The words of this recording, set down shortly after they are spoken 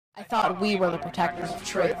I thought we were the protectors of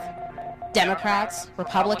truth. Democrats,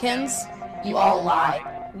 Republicans, you all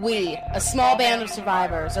lie. We, a small band of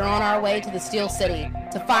survivors, are on our way to the Steel City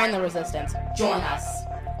to find the resistance. Join us.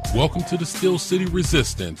 Welcome to the Steel City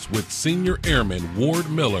Resistance with Senior Airman Ward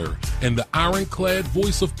Miller and the ironclad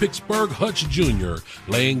voice of Pittsburgh, Hutch Jr.,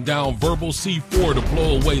 laying down verbal C4 to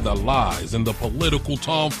blow away the lies and the political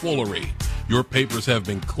tomfoolery. Your papers have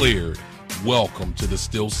been cleared. Welcome to the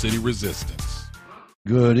Steel City Resistance.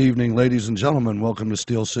 Good evening, ladies and gentlemen. Welcome to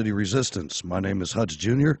Steel City Resistance. My name is Hutch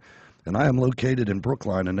Jr., and I am located in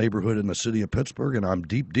Brookline, a neighborhood in the city of Pittsburgh, and I'm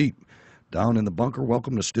deep down in the bunker.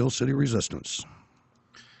 Welcome to Steel City Resistance.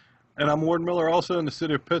 And I'm Ward Miller, also in the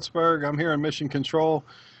city of Pittsburgh. I'm here in Mission Control,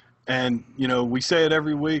 and, you know, we say it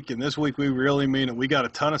every week, and this week we really mean it. We got a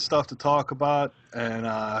ton of stuff to talk about, and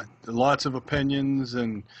lots of opinions,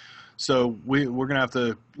 and so we're going to have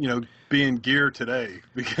to, you know, be in gear today.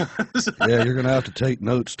 Because yeah, you're going to have to take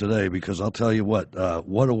notes today, because I'll tell you what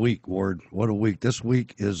a week, Ward. What a week. This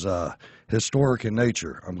week is historic in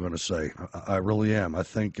nature, I'm going to say. I really am. I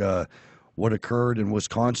think what occurred in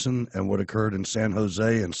Wisconsin and what occurred in San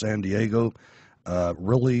Jose and San Diego,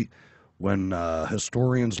 really, when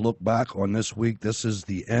historians look back on this week, this is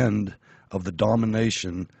the end of the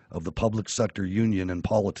domination of the public sector union in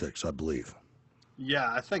politics, I believe.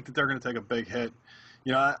 Yeah, I think that they're going to take a big hit.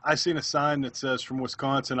 You know, I seen a sign that says from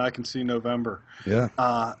Wisconsin, I can see November. Yeah.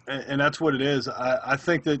 And that's what it is. I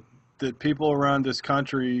think that people around this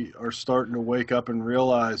country are starting to wake up and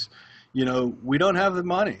realize, you know, we don't have the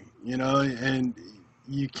money, you know, and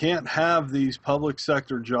you can't have these public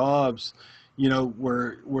sector jobs, you know,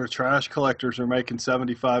 where trash collectors are making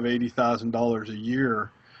 $75,000, $80,000 a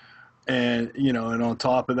year. And, you know, and on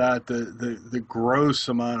top of that, the gross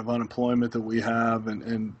amount of unemployment that we have,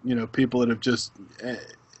 and you know, people that have just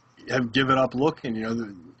have given up looking,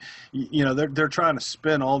 you know, they're trying to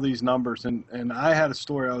spin all these numbers. And I had a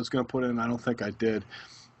story I was going to put in, I don't think I did,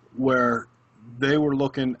 where they were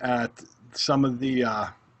looking at some of the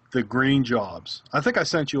green jobs. I think I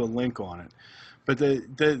sent you a link on it, but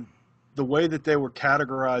the way that they were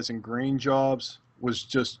categorizing green jobs was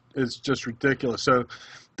just ridiculous. So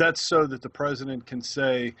that's so that the president can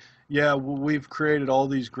say, yeah, well, we've created all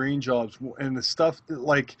these green jobs, and the stuff that,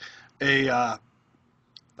 like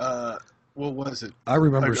what was it? I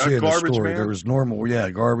remember seeing the story. Man? There was normal,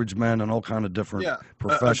 garbage man and all kind of different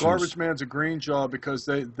professions. A garbage man's a green job because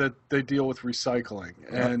they deal with recycling,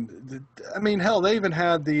 and I mean, hell, they even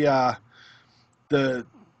had the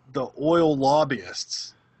oil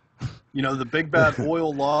lobbyists. You know, the big bad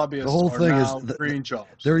oil lobbyists the whole thing are now is green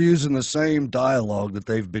jobs. They're using the same dialogue that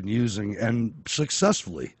they've been using, and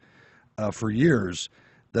successfully, for years,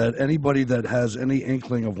 that anybody that has any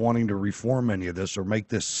inkling of wanting to reform any of this or make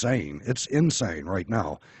this sane, it's insane right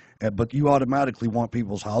now. But you automatically want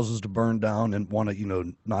people's houses to burn down and want to, you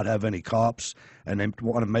know, not have any cops, and they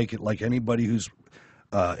want to make it like anybody who's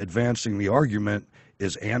advancing the argument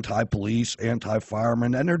is anti-police,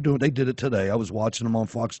 anti-firemen, and they did it today. I was watching them on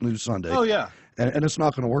Fox News Sunday. Oh, yeah. And it's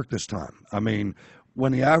not going to work this time. I mean,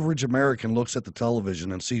 when the average American looks at the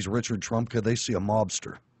television and sees Richard Trumka, they see a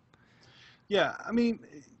mobster. Yeah, I mean,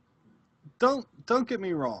 don't get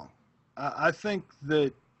me wrong. I think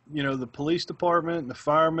that, you know, the police department and the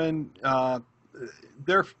firemen,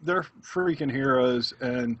 they're freaking heroes,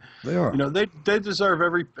 and they are. You know, they deserve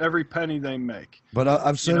every penny they make. But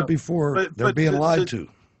I've said it before, they're being lied to.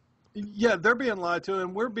 Yeah, they're being lied to,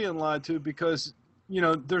 and we're being lied to because, you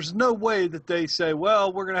know, there's no way that they say,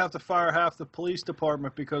 well, we're going to have to fire half the police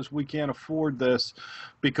department because we can't afford this,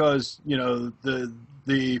 because, you know,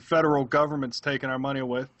 the federal government's taking our money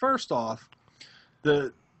away. First off,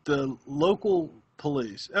 the local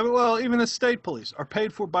police, well, even the state police, are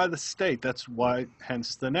paid for by the state. That's why,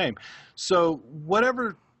 hence the name. So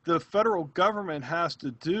whatever the federal government has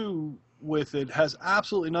to do with it has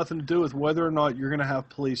absolutely nothing to do with whether or not you're going to have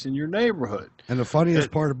police in your neighborhood. And the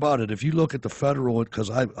funniest part about it, if you look at the federal, because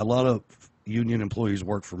a lot of union employees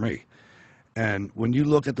work for me, and when you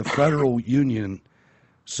look at the federal union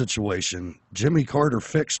situation, Jimmy Carter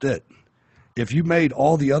fixed it. If you made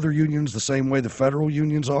all the other unions the same way the federal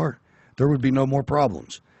unions are, there would be no more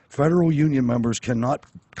problems. Federal union members cannot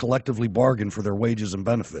collectively bargain for their wages and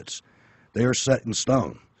benefits. They are set in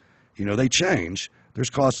stone. You know, they change. There's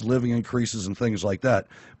cost of living increases and things like that.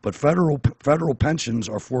 But federal pensions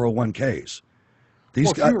are 401ks.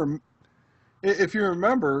 If you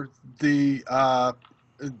remember,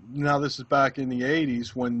 now this is back in the 80s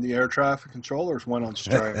when the air traffic controllers went on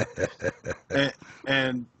strike.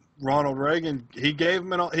 and Ronald Reagan, he gave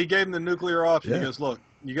them the nuclear option. Yeah. He goes, look,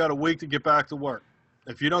 you got a week to get back to work.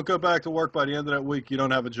 If you don't go back to work by the end of that week, you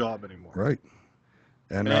don't have a job anymore. Right.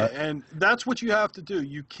 And that's what you have to do.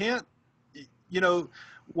 You can't,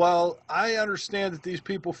 while I understand that these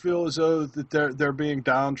people feel as though that they're being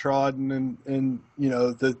downtrodden and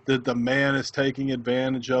that the man is taking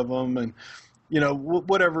advantage of them and,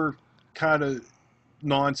 whatever kind of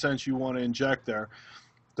nonsense you want to inject there.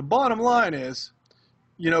 The bottom line is,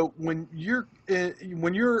 when you're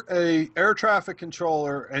a air traffic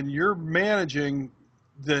controller and you're managing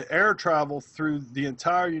the air travel through the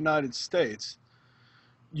entire United States,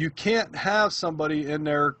 you can't have somebody in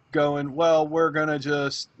there going, well, we're going to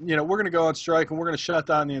just, we're going to go on strike and we're going to shut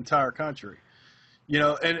down the entire country.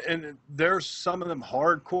 And there's some of them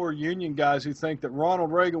hardcore union guys who think that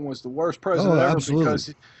Ronald Reagan was the worst president ever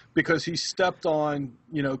because he stepped on,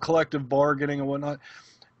 collective bargaining and whatnot.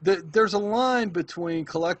 There's a line between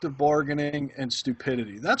collective bargaining and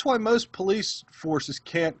stupidity. That's why most police forces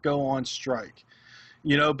can't go on strike,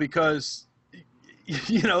 because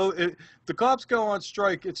if the cops go on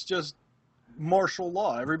strike, it's just martial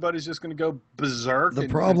law. Everybody's just going to go berserk. The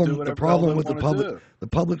problem with the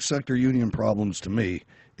public sector union problems to me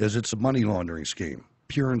is it's a money laundering scheme,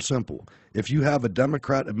 pure and simple. If you have a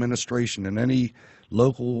Democrat administration in any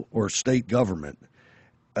local or state government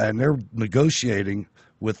and they're negotiating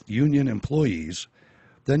with union employees,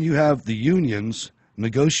 then you have the unions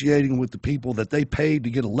negotiating with the people that they paid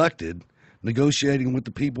to get elected, negotiating with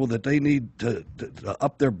the people that they need to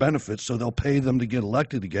up their benefits so they'll pay them to get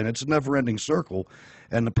elected again. It's a never-ending circle,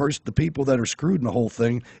 and the people that are screwed in the whole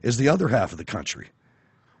thing is the other half of the country.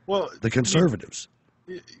 Well, the conservatives.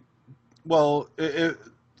 For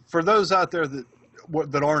those out there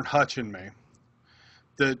that aren't hutching me,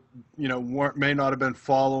 that may not have been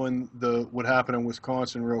following what happened in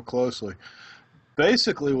Wisconsin real closely.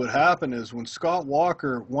 Basically, what happened is when Scott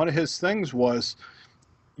Walker, one of his things was,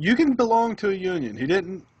 you can belong to a union. He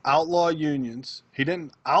didn't outlaw unions. He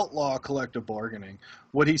didn't outlaw collective bargaining.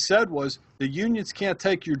 What he said was the unions can't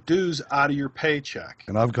take your dues out of your paycheck.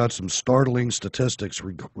 And I've got some startling statistics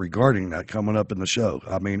regarding that coming up in the show.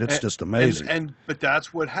 I mean, it's just amazing. But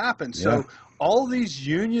that's what happened. Yeah. So all these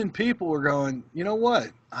union people were going, you know what?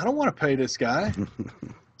 I don't want to pay this guy.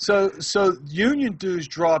 So union dues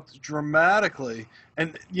dropped dramatically.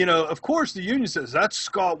 And, of course the union says that's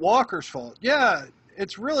Scott Walker's fault. Yeah,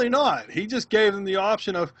 it's really not. He just gave them the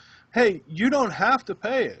option of, hey, you don't have to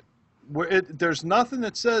pay it. There's nothing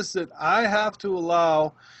that says that I have to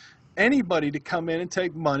allow anybody to come in and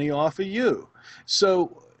take money off of you.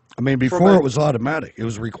 So, I mean, before it was automatic. It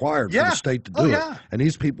was required for the state to do it. And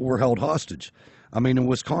these people were held hostage. I mean, in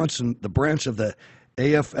Wisconsin, the branch of the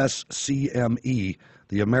AFSCME,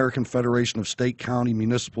 the American Federation of State, County,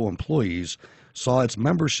 Municipal Employees, saw its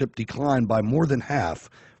membership decline by more than half,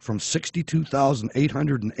 from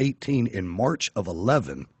 62,818 in March of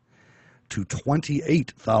 11 to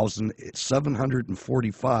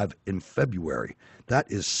 28,745 in February.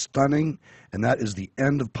 That is stunning, and that is the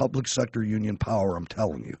end of public sector union power, I'm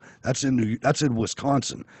telling you. That's in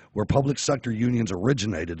Wisconsin, where public sector unions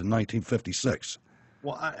originated in 1956.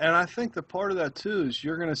 Well, and I think that part of that, too, is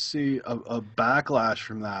you're going to see a backlash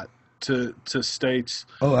from that to states.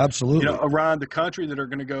 Oh, absolutely. Around the country that are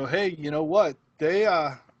going to go, hey, you know what? They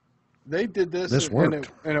did this and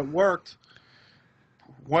it worked.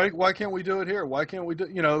 Why can't we do it here? Why can't we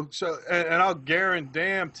do, so, and I'll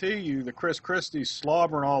guarantee you that Chris Christie's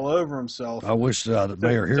slobbering all over himself. I wish the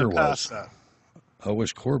mayor here was. I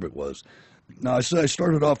wish Corbett was. Now, I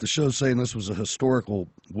started off the show saying this was a historical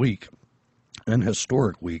week. In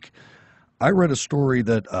Historic Week, I read a story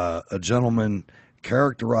that a gentleman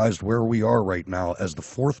characterized where we are right now as the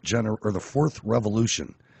fourth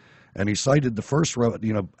revolution. And he cited the first,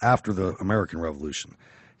 after the American Revolution.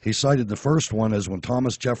 He cited the first one as when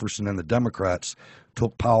Thomas Jefferson and the Democrats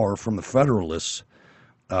took power from the Federalists,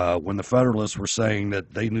 when the Federalists were saying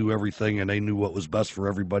that they knew everything and they knew what was best for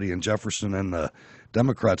everybody, and Jefferson and the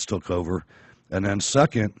Democrats took over. And then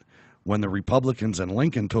second, when the Republicans and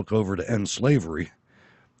Lincoln took over to end slavery,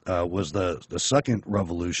 was the second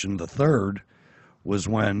revolution. The third was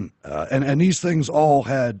when, and these things all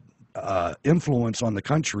had influence on the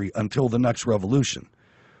country until the next revolution.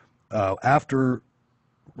 After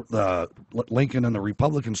Lincoln and the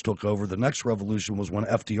Republicans took over, the next revolution was when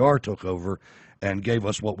FDR took over and gave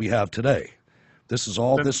us what we have today. This is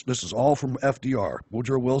all this is all from FDR,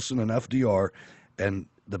 Woodrow Wilson and FDR, and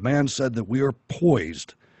the man said that we are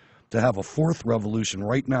poised to have a fourth revolution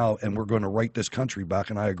right now, and we're going to right this country back,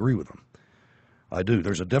 and I agree with him. I do.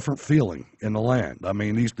 There's a different feeling in the land. I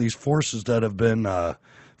mean, these forces that have been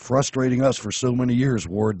frustrating us for so many years,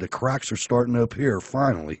 Ward, the cracks are starting to appear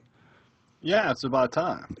finally. Yeah, it's about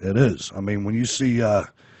time. It is. I mean, when you see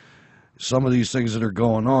some of these things that are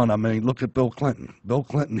going on. I mean, look at Bill Clinton. Bill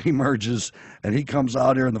Clinton emerges, and he comes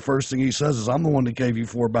out here, and the first thing he says is, I'm the one that gave you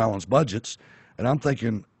 4 balanced budgets. And I'm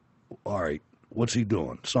thinking, all right, what's he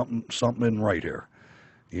doing? Something isn't right here.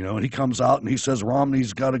 You know, and he comes out and he says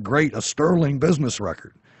Romney's got a sterling business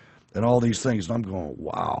record and all these things. And I'm going,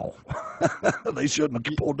 wow, they shouldn't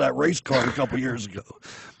have pulled that race card a couple years ago.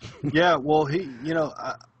 Yeah, well,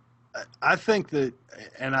 I think that,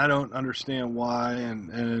 and I don't understand why,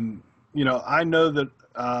 and you know, I know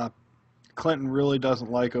that Clinton really doesn't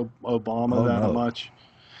like Obama much,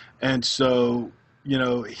 and so, you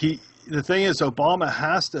know, the thing is, Obama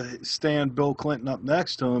has to stand Bill Clinton up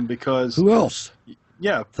next to him because who else?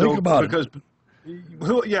 Yeah, think about because, it.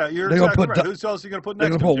 Yeah, you're exactly right. Who else are you going to put next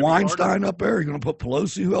to him? They're going to put Weinstein up there. You're going to put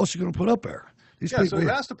Pelosi. Who else are you going to put up there? So he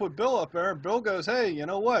has to put Bill up there, and Bill goes, hey, you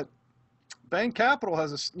know what? Bain Capital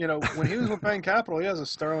has when he was with Bain Capital, he has a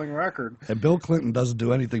sterling record. And Bill Clinton doesn't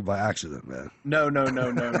do anything by accident, man. No.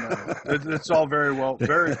 It's all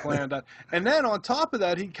very planned out. And then on top of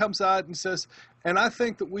that, he comes out and says, and I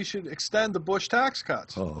think that we should extend the Bush tax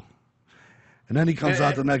cuts. Oh. And then he comes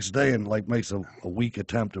out the next day and makes a weak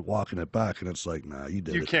attempt at walking it back, and it's like, nah, you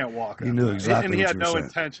did it. You can't walk it. You knew exactly and he what had you were saying.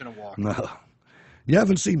 intention of walking. No. You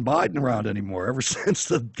haven't seen Biden around anymore. Ever since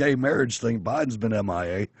the gay marriage thing, Biden's been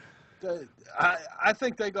MIA. I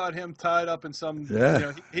think they got him tied up in some. Yeah. You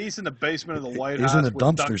know, he's in the basement of the White House. He's in a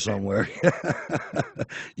dumpster somewhere.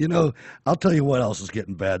 You know, I'll tell you what else is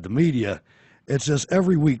getting bad. The media. It's just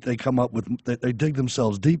every week they come up with, they dig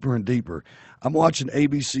themselves deeper and deeper. I'm watching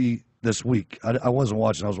ABC this week. I wasn't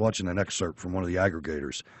watching. I was watching an excerpt from one of the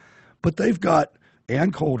aggregators. But they've got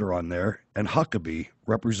Ann Coulter on there and Huckabee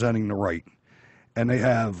representing the right. And they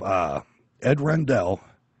have Ed Rendell.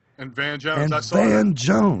 And Van Jones. And Van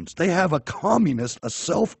Jones. They have a communist, a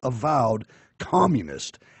self-avowed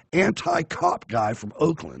communist, anti-cop guy from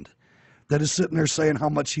Oakland that is sitting there saying how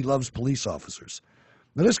much he loves police officers.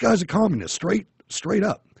 Now, this guy's a communist, straight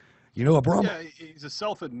up. You know, Yeah, he's a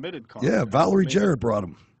self-admitted communist. Yeah, Valerie Jarrett brought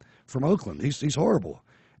him from Oakland. He's horrible.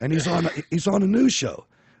 And he's on a news show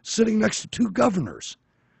sitting next to 2 governors.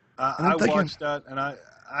 I watched that, and I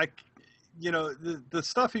you know, the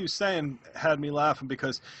stuff he was saying had me laughing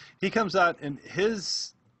because he comes out and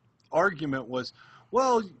his argument was,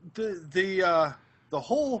 well, the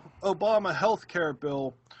whole Obama health care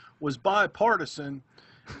bill was bipartisan,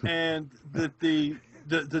 and that the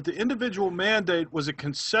individual mandate was a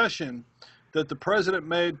concession that the president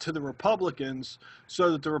made to the Republicans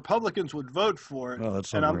so that the Republicans would vote for it. No,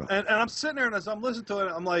 that's and unreal. I'm sitting there, and as I'm listening to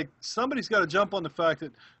it, I'm like, somebody's got to jump on the fact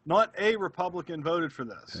that not a Republican voted for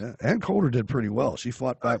this. Yeah, Ann Coulter did pretty well. She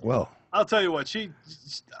fought back well. I'll tell you what,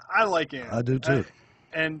 I like Ann. I do too.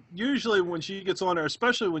 And usually when she gets on there,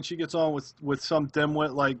 especially when she gets on with some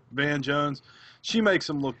dimwit like Van Jones, she makes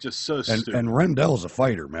him look just so stupid. And Rendell's a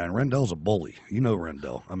fighter, man. Rendell's a bully. You know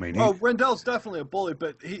Rendell. I mean, Rendell's definitely a bully,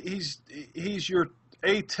 but he's your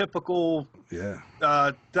atypical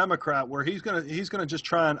Democrat where he's gonna just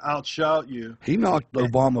try and outshout you. He knocked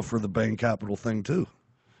Obama for the Bain Capital thing too.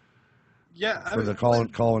 Yeah,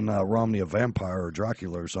 calling Romney a vampire or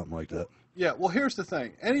Dracula or something like that. Yeah, well, here's the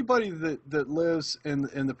thing. Anybody that lives in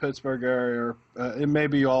the Pittsburgh area, it may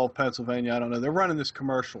be all Pennsylvania, I don't know. They're running this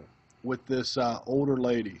commercial with this older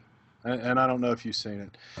lady, and I don't know if you've seen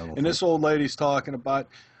it. And this old lady's talking about,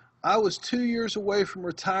 I was 2 years away from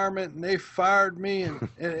retirement, and they fired me,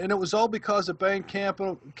 and it was all because of Bain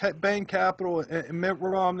Capital, and Mitt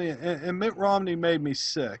Romney, and Mitt Romney made me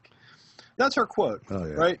sick. That's her quote,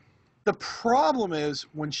 right? The problem is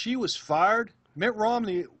when she was fired, Mitt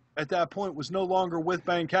Romney at that point was no longer with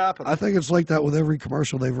Bain Capital. I think it's like that with every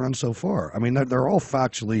commercial they've run so far. I mean, they're all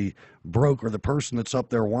factually broke, or the person that's up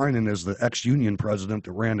there whining is the ex-union president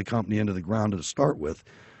that ran the company into the ground to start with.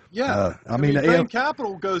 Yeah. I mean Bain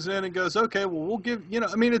Capital goes in and goes, okay, well, we'll give,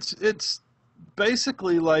 I mean, it's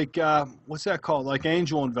basically like, what's that called? Like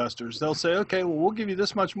angel investors. They'll say, okay, well, we'll give you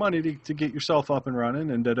this much money to get yourself up and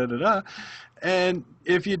running and da-da-da-da. And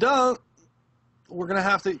if you don't, we're going to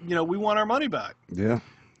have to, we want our money back. Yeah.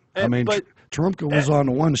 Trump was on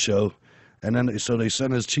the one show, and then so they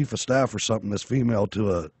sent his chief of staff or something, this female,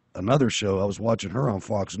 to another show. I was watching her on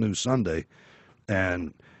Fox News Sunday,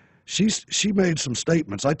 and she made some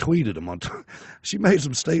statements. I tweeted them she made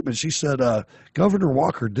some statements. She said Governor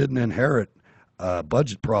Walker didn't inherit a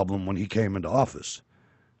budget problem when he came into office,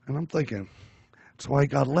 and I'm thinking that's why he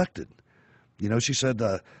got elected. She said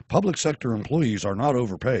public sector employees are not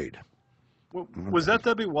overpaid. Was that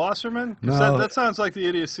Debbie Wasserman? No. That sounds like the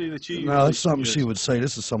idiocy that she No, that's something she would say.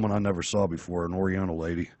 This is someone I never saw before, an Oriental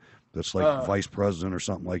lady. that's like vice president or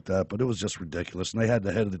something like that. But it was just ridiculous. And they had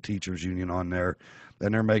the head of the teachers union on there,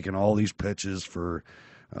 and they're making all these pitches for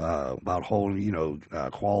about holding,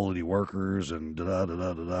 quality workers and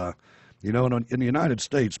da-da-da-da-da. In the United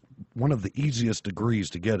States, one of the easiest degrees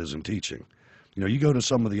to get is in teaching. You go to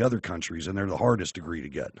some of the other countries, and they're the hardest degree to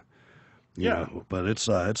get. You know, but it's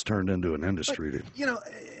turned into an industry. But,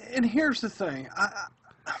 and here's the thing.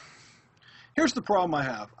 Here's the problem I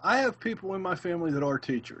have. I have people in my family that are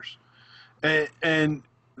teachers, and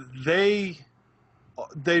they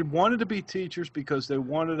wanted to be teachers because they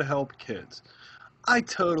wanted to help kids. I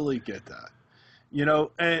totally get that.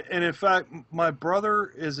 And in fact, my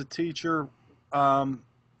brother is a teacher, and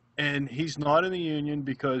he's not in the union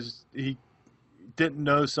because he didn't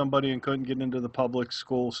know somebody and couldn't get into the public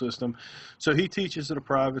school system. So he teaches at a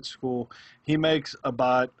private school. He makes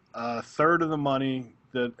about a third of the money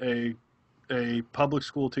that a public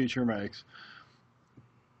school teacher makes.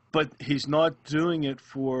 But he's not doing it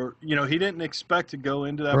for, he didn't expect to go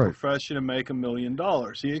into that profession and make $1 million.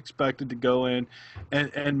 He expected to go in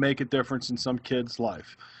and make a difference in some kid's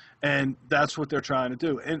life. And that's what they're trying to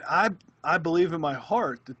do. And I believe in my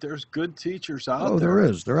heart that there's good teachers out there. Oh, there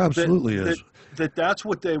is. There absolutely is. That's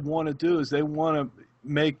what they want to do, is they want to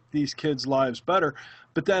make these kids' lives better.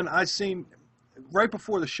 But then I seen, right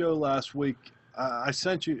before the show last week, I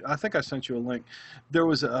think I sent you a link. There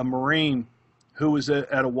was a Marine who was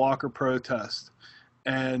at a Walker protest,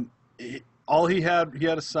 and he had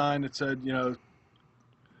a sign that said,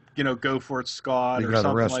 go for it, Scott, or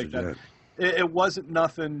something like that. Yeah. It wasn't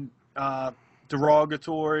nothing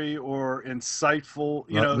derogatory or insightful,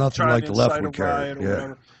 nothing trying like to the left incite would a carry. riot or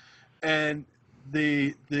whatever. And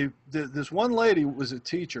this one lady was a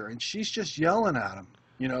teacher, and she's just yelling at him.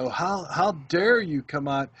 How dare you come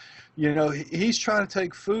out? He's trying to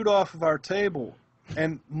take food off of our table.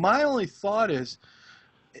 And my only thought is,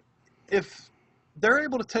 if they're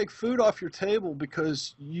able to take food off your table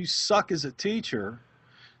because you suck as a teacher,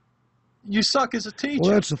 you suck as a teacher.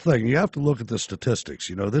 Well, that's the thing. You have to look at the statistics.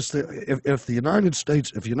 If the United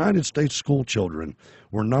States school children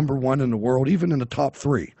were number one in the world, even in the top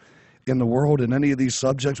 3 in the world in any of these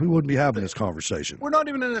subjects, we wouldn't be having this conversation. We're not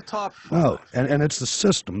even in the top 5. No, and it's the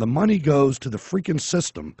system. The money goes to the freaking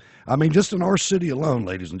system. I mean, just in our city alone,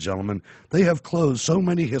 ladies and gentlemen, they have closed so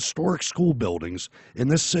many historic school buildings in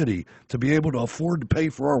this city to be able to afford to pay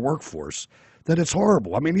for our workforce that it's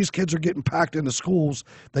horrible. I mean, these kids are getting packed into schools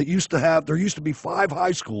that there used to be 5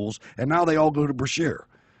 high schools, and now they all go to Brashear.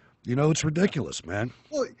 It's ridiculous, man.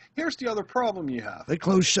 Well, here's the other problem you have. They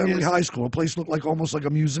closed Shenley High School. A place looked almost like a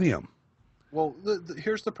museum. Well,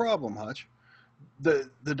 here's the problem, Hutch. The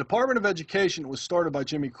Department of Education was started by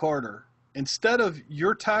Jimmy Carter. Instead of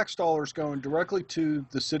your tax dollars going directly to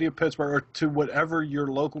the city of Pittsburgh or to whatever your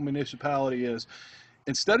local municipality is,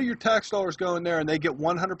 instead of your tax dollars going there and they get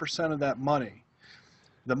 100% of that money,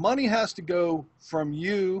 the money has to go from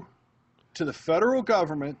you to the federal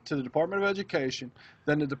government, to the Department of Education.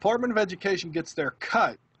 Then the Department of Education gets their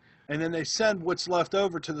cut, and then they send what's left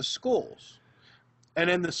over to the schools. And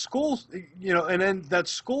then the schools, and then that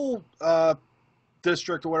school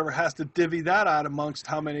district or whatever has to divvy that out amongst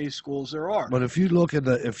how many schools there are. But if you look at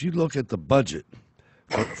the budget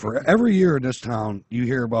for every year in this town, you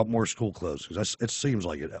hear about more school closings. It seems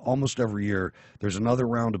like it. Almost every year, there's another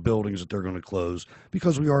round of buildings that they're going to close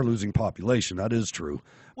because we are losing population. That is true.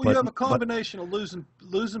 Well, you have a combination of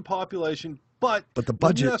losing population, but the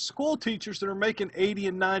budget, you have school teachers that are making $80,000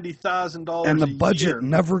 and $90,000 and the a budget year.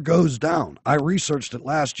 never goes down. I researched it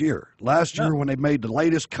last year. When they made the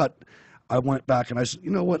latest cut, I went back and I said, you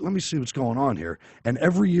know what? Let me see what's going on here. And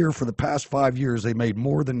every year for the past 5 years, they made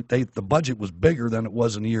more than the budget was bigger than it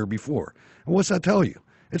was in the year before. And what's that tell you?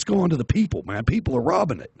 It's going to the people, man. People are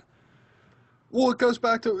robbing it. Well, it goes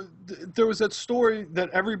back to, there was that story that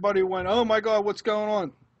everybody went, oh my God, what's going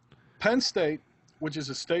on? Penn State, which is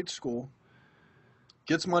a state school,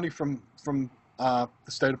 gets money from the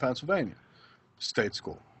state of Pennsylvania, state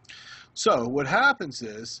school. So what happens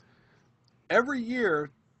is every year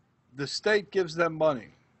the state gives them money.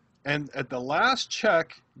 And at the last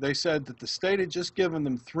check, they said that the state had just given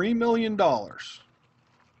them $3 million.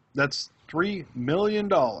 That's $3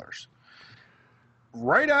 million.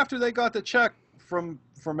 Right after they got the check from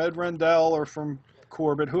Ed Rendell or from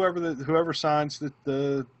Corbett, whoever signs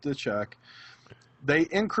the check, they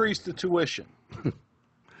increased the tuition.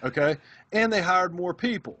 Okay? And they hired more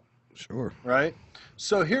people. Sure. Right?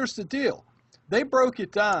 So here's the deal. They broke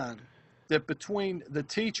it down that between the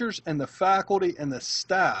teachers and the faculty and the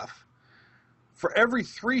staff, for every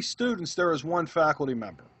 3 students, there is 1 faculty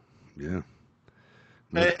member. Yeah.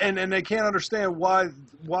 And they can't understand why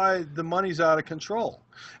the money's out of control.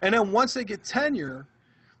 And then once they get tenure,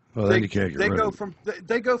 well, then you can't get rid go of from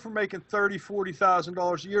they go from making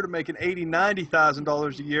 $30,000-$40,000 a year to making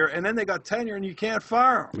 $80,000-$90,000 a year, and then they got tenure, and you can't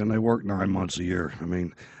fire them. And they work 9 months a year. I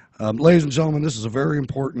mean, ladies and gentlemen, this is a very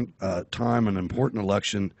important time, an important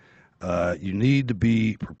election. You need to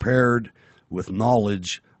be prepared with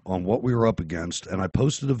knowledge on what we were up against. And I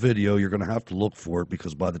posted a video. You're going to have to look for it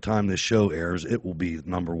because by the time this show airs, it will be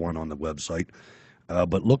 #1 on the website.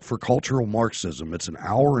 But look for Cultural Marxism. It's an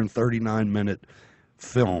hour and 39-minute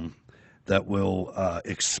film that will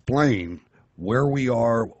explain where we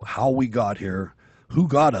are, how we got here, who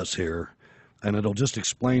got us here, and it'll just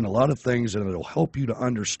explain a lot of things, and it'll help you to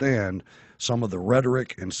understand some of the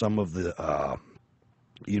rhetoric and some of the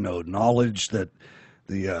knowledge that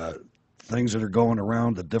the things that are going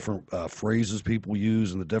around, the different phrases people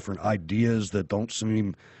use and the different ideas that don't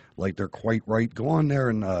seem like they're quite right. Go on there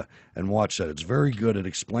and watch that. It's very good. It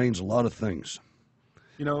explains a lot of things.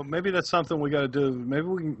 Maybe that's something we got to do. Maybe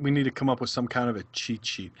we need to come up with some kind of a cheat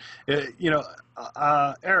sheet.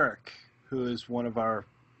 Eric, who is one of our,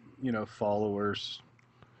 followers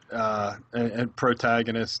and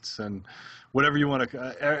protagonists and whatever you want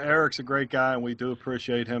to. Eric's a great guy, and we do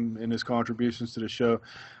appreciate him and his contributions to the show.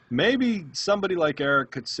 Maybe somebody like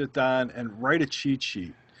Eric could sit down and write a cheat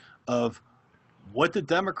sheet of what the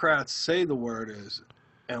Democrats say the word is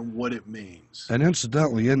and what it means. And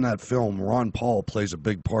incidentally, in that film, Ron Paul plays a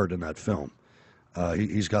big part in that film.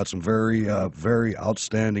 He's got some very, very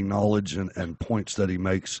outstanding knowledge and points that he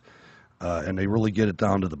makes, and they really get it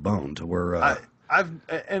down to the bone to where.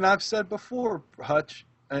 I've said before, Hutch,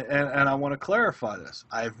 and I want to clarify this.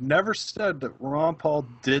 I've never said that Ron Paul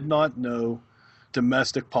did not know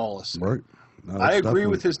domestic policy. Right. No, I agree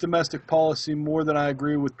with his domestic policy more than I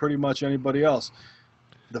agree with pretty much anybody else.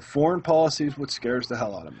 The foreign policy is what scares the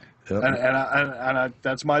hell out of me. Yep. And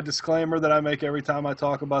that's my disclaimer that I make every time I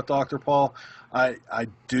talk about Dr. Paul. I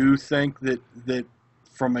do think that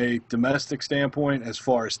from a domestic standpoint, as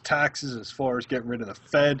far as taxes, as far as getting rid of the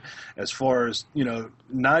Fed, as far as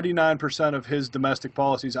 99% of his domestic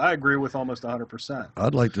policies, I agree with almost 100%.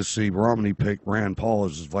 I'd like to see Romney pick Rand Paul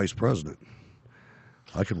as his vice president.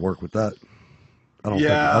 I could work with that. I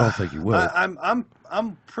don't think he will.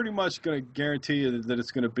 I'm pretty much going to guarantee you that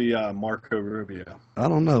it's going to be Marco Rubio. I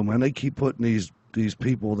don't know, man. They keep putting these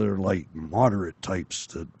people that are like moderate types,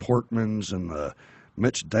 the Portmans and the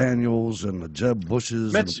Mitch Daniels and the Jeb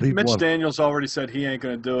Bushes. Mitch Daniels already said he ain't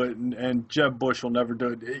going to do it, and Jeb Bush will never do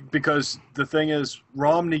it because the thing is,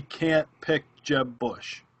 Romney can't pick Jeb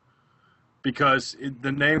Bush because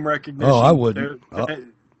the name recognition. Oh, I wouldn't.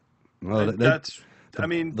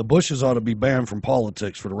 The Bushes ought to be banned from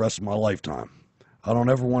politics for the rest of my lifetime. I don't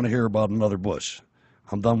ever want to hear about another Bush.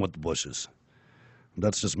 I'm done with the Bushes.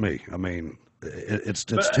 That's just me. I mean, it's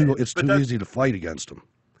too easy to fight against them.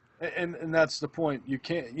 And that's the point. You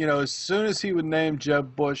can't, as soon as he would name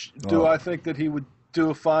Jeb Bush, I think that he would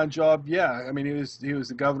do a fine job? Yeah. I mean, he was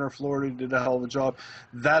the governor of Florida, he did a hell of a job.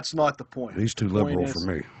 That's not the point. He's too liberal for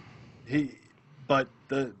me.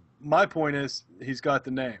 My point is he's got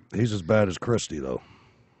the name. He's as bad as Christie, though.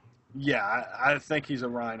 Yeah, I think he's a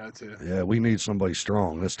rhino, too. Yeah, we need somebody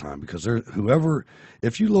strong this time because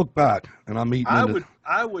if you look back, and I'm eating I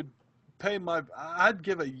would I'd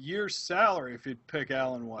give a year's salary if he'd pick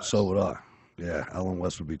Alan West. So would I. Yeah, Alan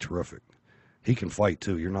West would be terrific. He can fight,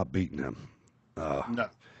 too. You're not beating him. No.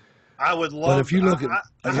 I would love. But if you look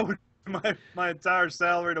I would my entire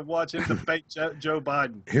salary to watch him debate Joe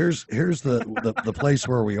Biden. Here's the place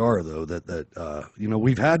where we are, though, that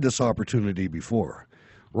we've had this opportunity before.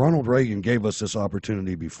 Ronald Reagan gave us this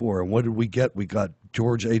opportunity before, and what did we get? We got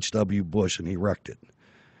George H.W. Bush, and he wrecked it.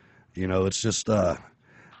 It's just I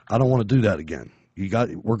don't want to do that again.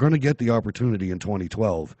 We're going to get the opportunity in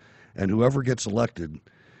 2012, and whoever gets elected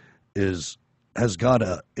it's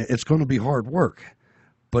going to be hard work.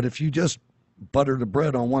 But if you just butter the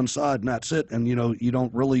bread on one side and that's it, and you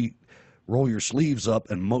don't really roll your sleeves up,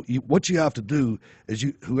 and what you have to do is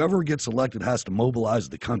whoever gets elected has to mobilize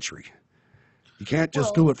the country. You can't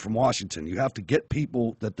just do it from Washington. You have to get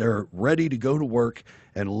people that they're ready to go to work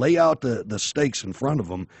and lay out the stakes in front of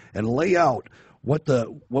them and lay out what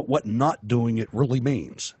not doing it really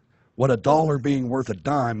means, what a dollar being worth a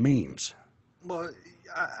dime means. Well,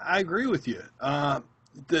 I agree with you.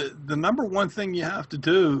 The number one thing you have to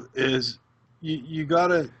do is you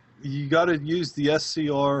gotta use the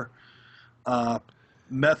SCR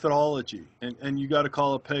methodology, and you got to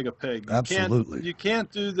call a pig a pig. Absolutely. You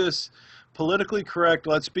can't do this politically correct,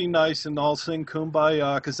 let's be nice and all sing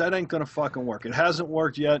kumbaya, because that ain't going to fucking work. It hasn't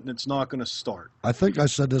worked yet, and it's not going to start. I think I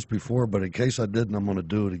said this before, but in case I didn't, I'm going to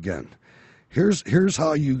do it again. Here's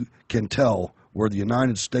how you can tell where the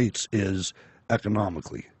United States is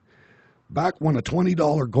economically. Back when a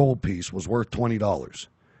 $20 gold piece was worth $20,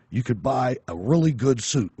 you could buy a really good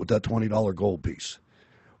suit with that $20 gold piece.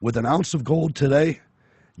 With an ounce of gold today,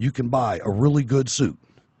 you can buy a really good suit.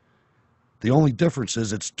 The only difference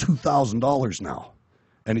is it's $2,000 now,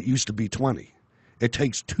 and it used to be $20. It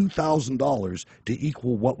takes $2,000 to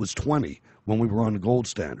equal what was $20 when we were on the gold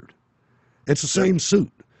standard. It's the same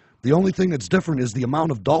suit. The only thing that's different is the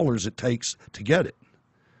amount of dollars it takes to get it.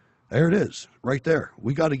 There it is, right there.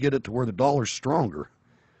 We got to get it to where the dollar's stronger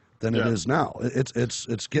than it is now.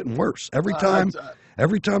 It's getting worse. Every time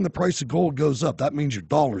the price of gold goes up, that means your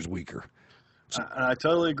dollar's weaker. I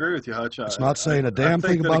totally agree with you, Hutch. It's not saying a damn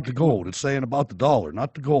thing about the gold. It's saying about the dollar,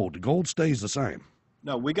 not the gold. The gold stays the same.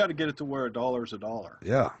 No, we got to get it to where a dollar's a dollar.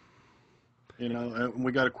 Yeah. You know, and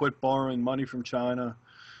we got to quit borrowing money from China.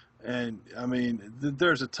 And, I mean,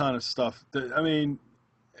 there's a ton of stuff. I mean,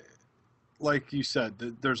 like you said,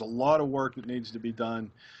 there's a lot of work that needs to be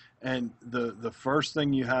done. And the first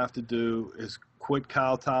thing you have to do is quit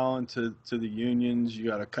kowtowing to the unions. You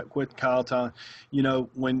got to quit kowtowing. You know,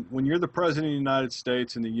 when you're the president of the United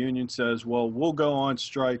States and the union says, well, we'll go on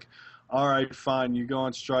strike. All right, fine. You go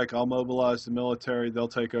on strike. I'll mobilize the military. They'll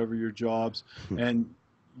take over your jobs. And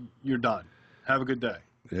you're done. Have a good day.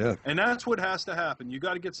 Yeah. And that's what has to happen. You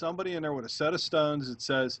got to get somebody in there with a set of stones that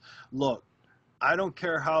says, look, I don't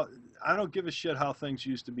give a shit how things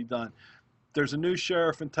used to be done. There's a new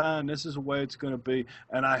sheriff in town. This is the way it's going to be.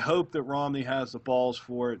 And I hope that Romney has the balls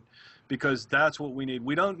for it, because that's what we need.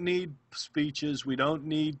 We don't need speeches. We don't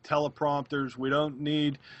need teleprompters. We don't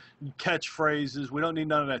need catchphrases. We don't need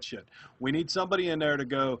none of that shit. We need somebody in there to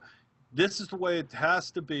go, this is the way it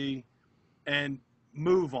has to be, and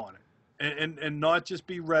move on it. And not just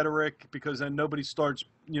be rhetoric, because then nobody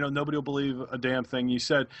will believe a damn thing you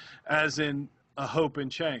said, as in a hope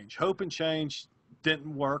and change. Hope and change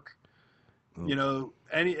didn't work. You know,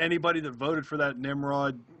 anybody that voted for that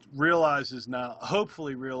Nimrod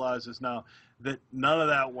hopefully realizes now that none of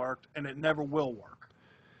that worked, and it never will work.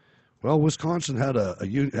 Well, Wisconsin had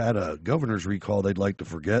a governor's recall they'd like to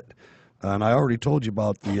forget, and I already told you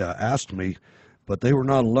about the Ask Me, but they were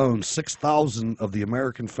not alone. 6,000 of the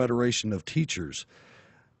American Federation of Teachers,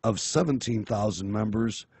 of 17,000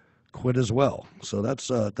 members, quit as well. So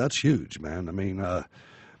that's huge, man. I mean,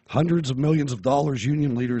 hundreds of millions of dollars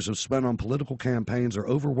union leaders have spent on political campaigns are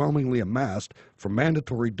overwhelmingly amassed from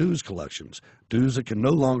mandatory dues collections, dues that can no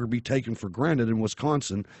longer be taken for granted in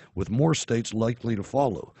Wisconsin, with more states likely to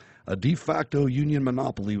follow. A de facto union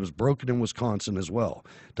monopoly was broken in Wisconsin as well.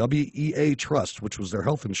 WEA Trust, which was their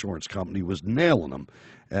health insurance company, was nailing them,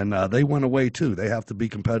 and they went away too. They have to be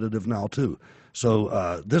competitive now too.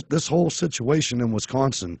 So this whole situation in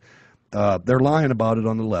Wisconsin, they're lying about it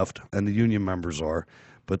on the left, and the union members are.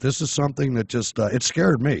 But this is something that just it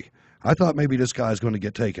scared me. I thought maybe this guy's going to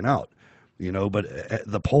get taken out, you know. But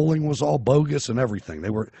the polling was all bogus and everything.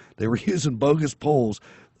 They were using bogus polls.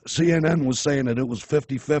 CNN was saying that it was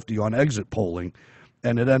 50-50 on exit polling,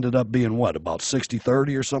 and it ended up being what, about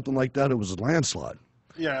 60-30 or something like that. It was a landslide.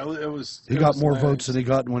 Yeah, it was. He got more votes than he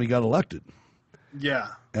got when he got elected. Yeah,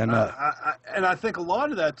 and I think a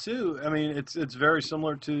lot of that too. I mean, it's very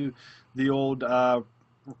similar to the old.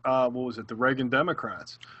 What was it, the Reagan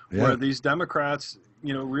Democrats, where these Democrats,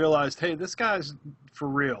 you know, realized, hey, this guy's for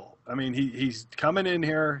real. I mean, he's coming in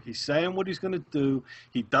here, he's saying what he's going to do,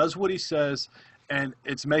 he does what he says, and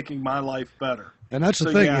it's making my life better. And that's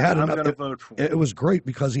the thing. Yeah, he had I'm going to vote for him. It was great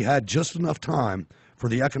because he had just enough time for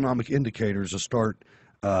the economic indicators to start,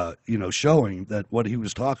 showing that what he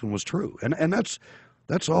was talking was true. And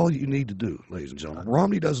that's all you need to do, ladies and gentlemen.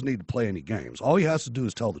 Romney doesn't need to play any games. All he has to do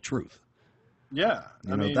is tell the truth. Yeah,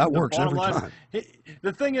 I mean, that works every time.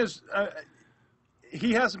 The thing is,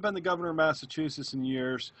 he hasn't been the governor of Massachusetts in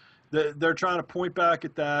years. They're trying to point back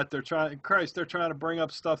at that. They're trying to bring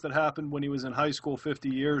up stuff that happened when he was in high school 50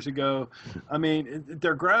 years ago. I mean,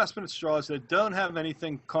 they're grasping at straws. They don't have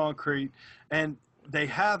anything concrete, and they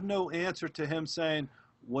have no answer to him saying,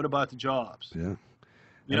 "What about the jobs?" Yeah.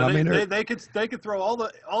 You know, they could throw all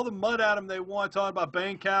the mud at him they want, talking about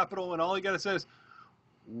bank capital, and all you got to say is,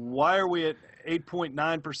 why are we at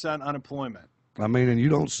 8.9% unemployment? I mean, and you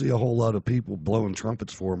don't see a whole lot of people blowing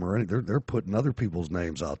trumpets for him or anything. They're putting other people's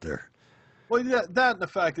names out there. Well, that and the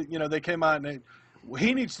fact that, you know, they came out and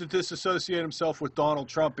he needs to disassociate himself with Donald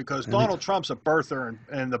Trump, because Donald Trump's a birther,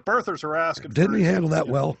 and the birthers are asking. Didn't he handle that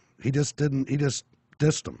well? He just didn't. He just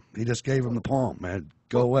dissed him. He just gave him the palm. Man,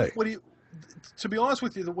 go away. to be honest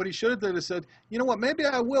with you, what he should have done is said, you know what, maybe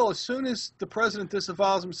I will as soon as the president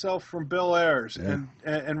disavows himself from Bill Ayers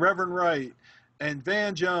and Reverend Wright and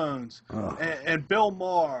Van Jones and Bill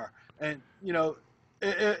Maher. And, you know,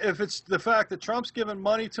 if it's the fact that Trump's giving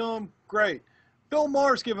money to him, great. Bill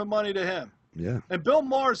Maher's giving money to him. Yeah. And Bill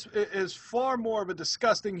Maher is far more of a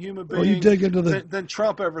disgusting human being than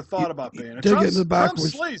Trump ever thought about being. And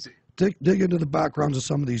Trump's sleazy. Dig into the backgrounds of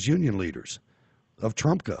some of these union leaders of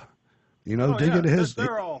Trumpka. You know, dig into his.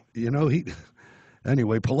 They're all. You know,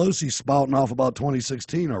 anyway, Pelosi's spouting off about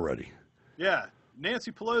 2016 already. Yeah.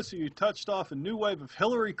 Nancy Pelosi, who touched off a new wave of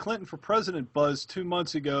Hillary Clinton for president buzz 2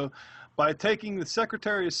 months ago by taking the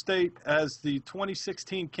Secretary of State as the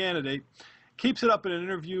 2016 candidate, keeps it up in an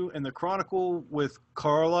interview in the Chronicle with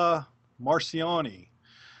Carla Marciani.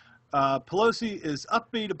 Pelosi is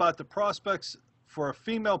upbeat about the prospects for a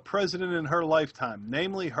female president in her lifetime,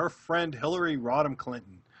 namely her friend Hillary Rodham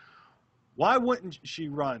Clinton. Why wouldn't she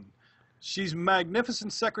run? She's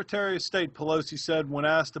Magnificent Secretary of State, Pelosi said when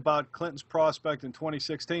asked about Clinton's prospect in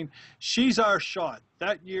 2016. She's our shot.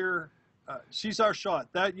 That year,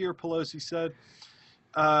 Pelosi said.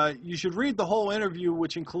 You should read the whole interview,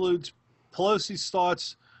 which includes Pelosi's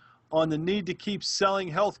thoughts on the need to keep selling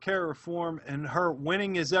health care reform and her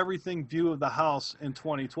winning is everything view of the House in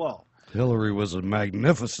 2012. Hillary was a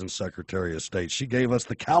magnificent Secretary of State. She gave us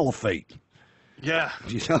the Caliphate. Yeah.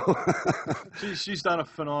 You know? she's done a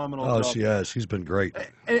phenomenal job. Oh, she has. She's been great.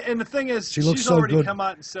 And the thing is, she's already come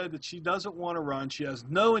out and said that she doesn't want to run. She has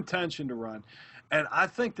no intention to run. And I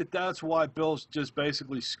think that's why Bill's just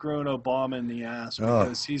basically screwing Obama in the ass,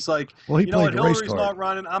 because he's like, you know what, Hillary's not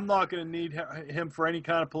running. I'm not going to need him for any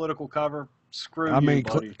kind of political cover. Screw you,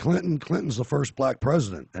 buddy. Clinton's the first black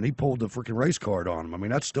president, and he pulled the freaking race card on him. I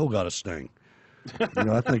mean, that's still got a sting. You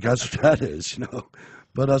know, I think that's what that is, you know.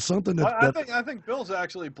 But something that I think Bill's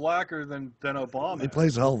actually blacker than Obama. He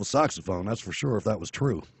plays a hell of a saxophone, that's for sure, if that was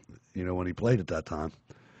true, you know, when he played at that time.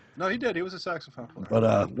 No, he did. He was a saxophone player.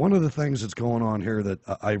 But one of the things that's going on here that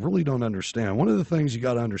I really don't understand, one of the things you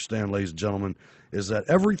got to understand, ladies and gentlemen, is that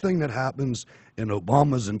everything that happens in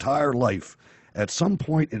Obama's entire life, at some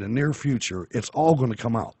point in the near future, it's all going to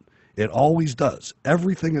come out. It always does.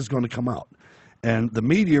 Everything is going to come out. And the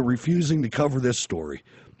media refusing to cover this story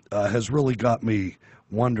has really got me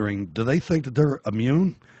wondering, do they think that they're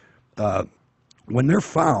immune? When they're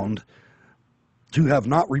found to have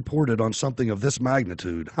not reported on something of this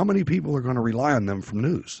magnitude, how many people are going to rely on them for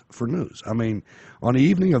news? I mean, on the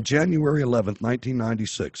evening of January 11th,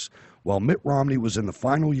 1996, while Mitt Romney was in the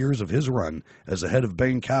final years of his run as the head of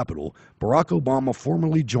Bain Capital, Barack Obama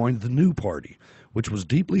formally joined the New Party, which was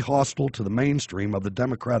deeply hostile to the mainstream of the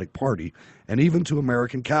Democratic Party and even to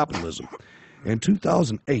American capitalism. In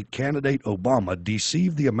 2008, candidate Obama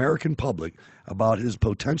deceived the American public about his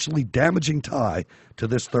potentially damaging tie to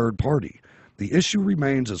this third party. The issue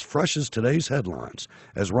remains as fresh as today's headlines,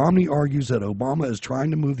 as Romney argues that Obama is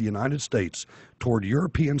trying to move the United States toward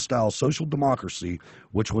European-style social democracy,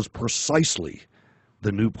 which was precisely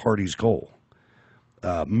the new party's goal.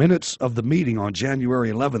 Minutes of the meeting on January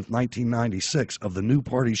 11th, 1996, of the new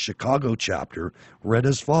party's Chicago chapter read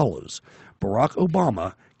as follows. Barack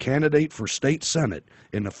Obama, candidate for state senate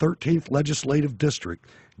in the 13th legislative district,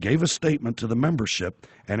 gave a statement to the membership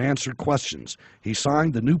and answered questions. He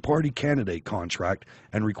signed the new party candidate contract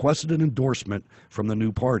and requested an endorsement from the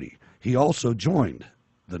new party. He also joined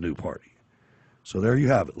the new party. So there you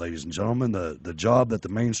have it, ladies and gentlemen. The job that the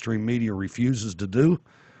mainstream media refuses to do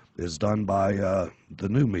is done by the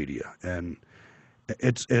new media. And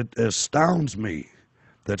it astounds me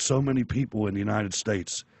that so many people in the United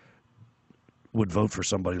States would vote for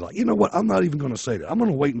somebody like, you know what, I'm not even going to say that. I'm going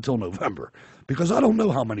to wait until November because I don't know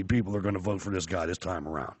how many people are going to vote for this guy this time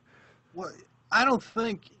around. Well, I don't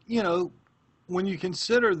think, you know, when you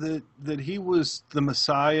consider that he was the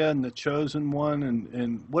Messiah and the chosen one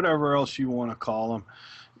and whatever else you want to call him,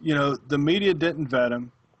 you know, the media didn't vet him.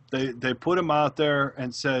 They put him out there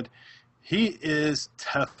and said, he is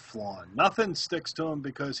Teflon. Nothing sticks to him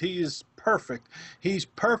because he is perfect. He's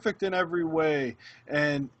perfect in every way.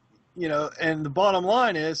 And, you know, and the bottom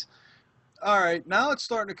line is, all right, now it's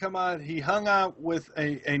starting to come out. He hung out with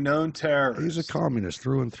a known terrorist. He's a communist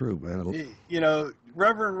through and through, man. You know,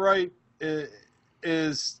 Reverend Wright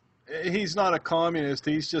he's not a communist.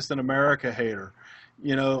 He's just an America hater.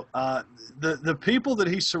 You know, the people that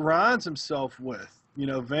he surrounds himself with, you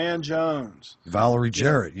know, Van Jones. Valerie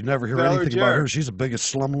Jarrett. You never hear anything about her. She's the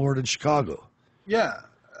biggest slumlord in Chicago. Yeah.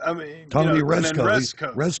 I mean, Tony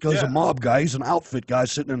Rezko. Rezko's a mob guy. He's an outfit guy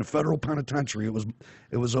sitting in a federal penitentiary. It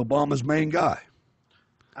was Obama's main guy.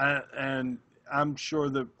 And I'm sure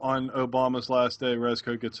that on Obama's last day,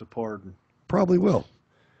 Rezko gets a pardon. probably will.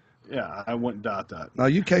 Yeah, I wouldn't doubt that. Now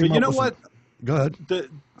you came But up you know with what? Go ahead.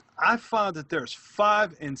 I found that there's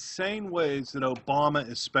 5 insane ways that Obama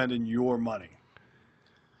is spending your money.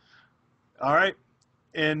 All right.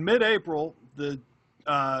 In mid-April, the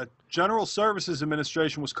General Services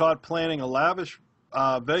Administration was caught planning a lavish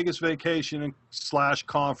Vegas vacation /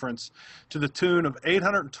 conference to the tune of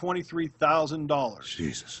 $823,000.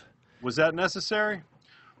 Jesus. Was that necessary?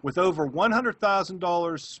 With over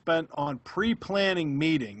 $100,000 spent on pre-planning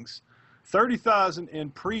meetings, $30,000 in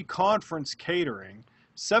pre-conference catering,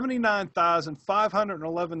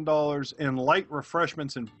 $79,511 in light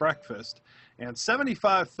refreshments and breakfast, and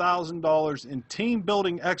 $75,000 in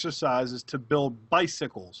team-building exercises to build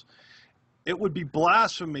bicycles. It would be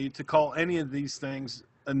blasphemy to call any of these things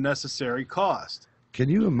a necessary cost. Can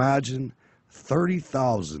you imagine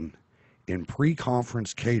 $30,000 in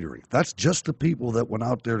pre-conference catering? That's just the people that went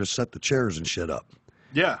out there to set the chairs and shit up.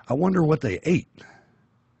 Yeah. I wonder what they ate.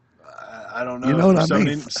 I don't know. You know what I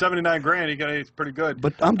mean? 79 grand, you got to eat pretty good.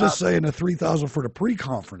 But I'm just saying the $3,000 for the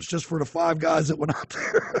pre-conference, just for the 5 guys that went out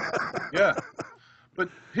there. Yeah. But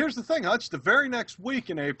here's the thing, Hutch. The very next week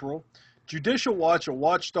in April, Judicial Watch, a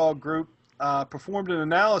watchdog group, performed an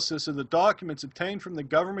analysis of the documents obtained from the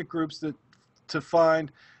government groups to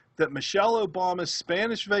find that Michelle Obama's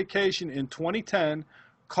Spanish vacation in 2010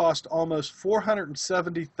 cost almost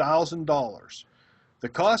 $470,000. The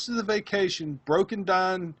cost of the vacation, broken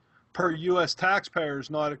down per U.S. taxpayer, is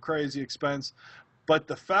not a crazy expense, but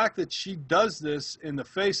the fact that she does this in the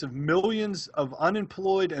face of millions of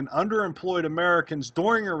unemployed and underemployed Americans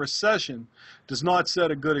during a recession does not set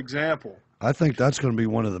a good example. I think that's going to be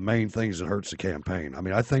one of the main things that hurts the campaign. I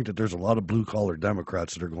mean, I think that there's a lot of blue-collar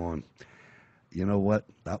Democrats that are going, you know what,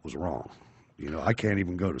 that was wrong. You know, I can't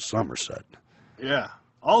even go to Somerset. Yeah.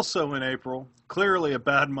 Also in April, clearly a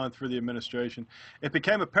bad month for the administration, it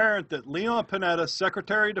became apparent that Leon Panetta,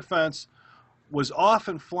 Secretary of Defense, was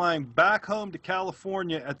often flying back home to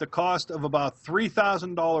California at the cost of about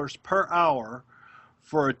 $3,000 per hour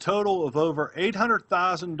for a total of over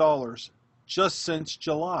 $800,000 just since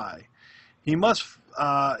July. He must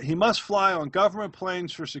fly on government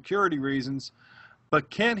planes for security reasons, but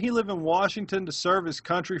can't he live in Washington to serve his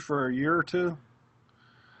country for a year or two?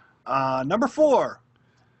 Number 4,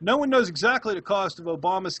 no one knows exactly the cost of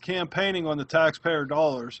Obama's campaigning on the taxpayer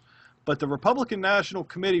dollars, but the Republican National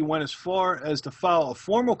Committee went as far as to file a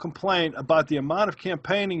formal complaint about the amount of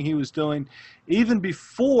campaigning he was doing even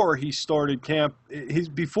before he started his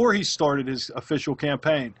official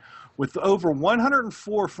campaign. With over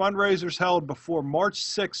 104 fundraisers held before March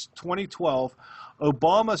 6, 2012,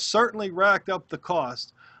 Obama certainly racked up the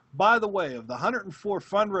cost. By the way, of the 104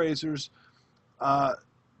 fundraisers,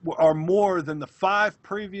 are more than the 5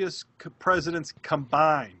 previous presidents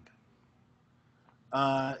combined.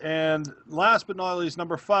 And last but not least,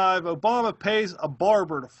 number 5, Obama pays a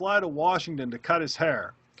barber to fly to Washington to cut his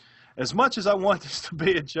hair. As much as I want this to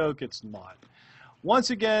be a joke, it's not.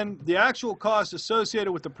 Once again, the actual costs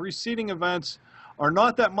associated with the preceding events are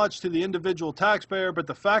not that much to the individual taxpayer, but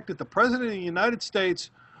the fact that the President of the United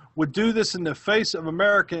States would do this in the face of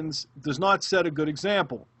Americans does not set a good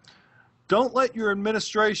example. Don't let your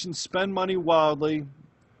administration spend money wildly.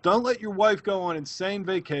 Don't let your wife go on insane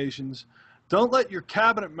vacations. Don't let your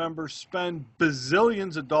cabinet members spend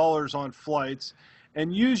bazillions of dollars on flights,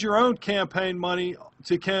 and use your own campaign money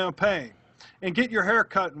to campaign and get your hair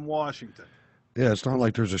cut in Washington. Yeah, it's not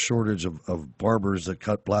like there's a shortage of barbers that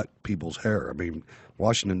cut black people's hair. I mean,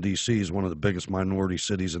 Washington, D.C. is one of the biggest minority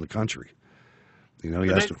cities in the country. You know,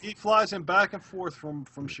 he flies in back and forth from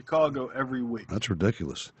Chicago every week. That's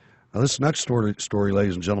ridiculous. Now, this next story,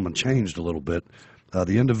 ladies and gentlemen, changed a little bit.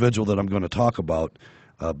 The individual that I'm going to talk about,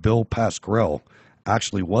 Bill Pascrell,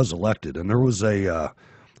 actually was elected, and there was a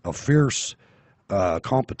fierce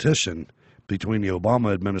competition between the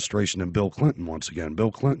Obama administration and Bill Clinton once again.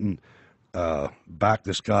 Bill Clinton backed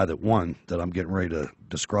this guy that won, that I'm getting ready to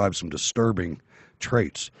describe some disturbing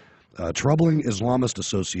traits. Troubling Islamist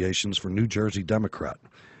associations for New Jersey Democrat.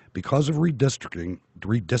 Because of redistricting,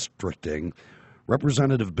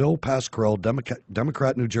 Representative Bill Pascrell,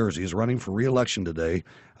 Democrat New Jersey, is running for re-election today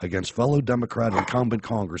against fellow Democrat incumbent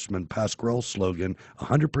Congressman Pascrell's slogan,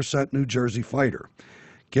 100% New Jersey fighter.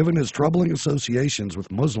 Given his troubling associations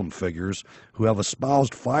with Muslim figures who have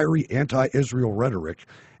espoused fiery anti-Israel rhetoric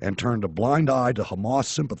and turned a blind eye to Hamas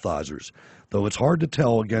sympathizers, though it's hard to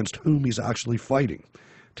tell against whom he's actually fighting.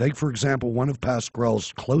 Take, for example, one of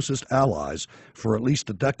Pascrell's closest allies for at least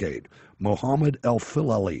a decade, Mohammed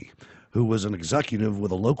El-Filali, who was an executive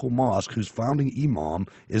with a local mosque whose founding imam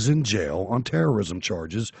is in jail on terrorism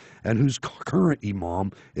charges and whose current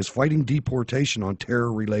imam is fighting deportation on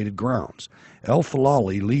terror-related grounds.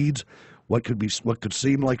 El-Falali leads what could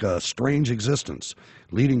seem like a strange existence,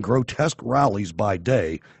 leading grotesque rallies by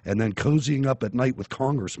day and then cozying up at night with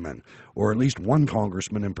congressmen, or at least one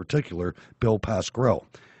congressman in particular, Bill Pascrell.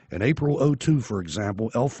 In April 2002, for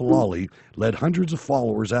example, El-Falali led hundreds of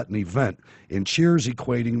followers at an event in cheers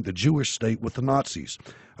equating the Jewish state with the Nazis.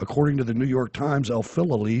 According to the New York Times,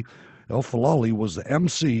 El-Falali was the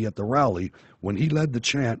MC at the rally when he led the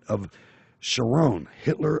chant of Sharon,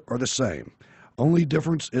 Hitler are the same. Only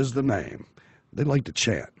difference is the name. They like to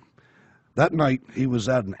chant. That night, he was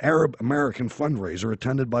at an Arab American fundraiser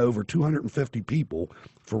attended by over 250 people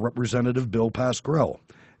for Representative Bill Pascrell.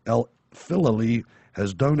 El-Falali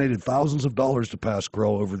has donated thousands of dollars to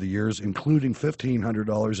Pascrell over the years, including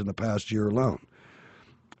 $1,500 in the past year alone.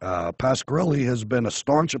 Pascrell has been a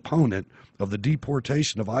staunch opponent of the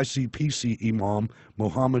deportation of ICPC Imam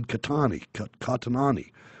Mohammed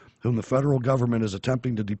Qatanani, whom the federal government is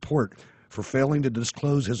attempting to deport for failing to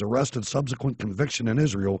disclose his arrest and subsequent conviction in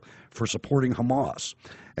Israel for supporting Hamas.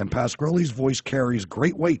 And Pascrell's voice carries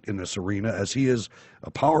great weight in this arena as he is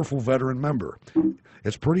a powerful veteran member.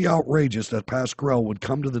 It's pretty outrageous that Pascrell would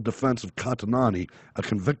come to the defense of Qatanani, a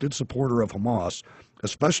convicted supporter of Hamas,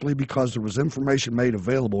 especially because there was information made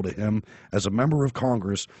available to him as a member of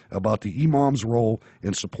Congress about the imam's role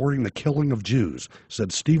in supporting the killing of Jews,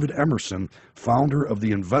 said Stephen Emerson, founder of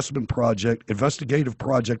the investigative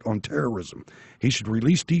project on terrorism. He should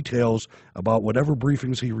release details about whatever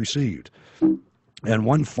briefings he received. And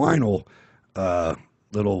one final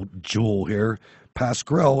little jewel here,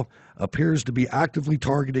 Pascrell appears to be actively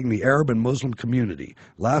targeting the Arab and Muslim community,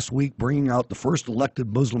 last week bringing out the first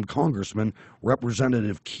elected Muslim congressman,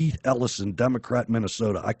 Representative Keith Ellison, Democrat,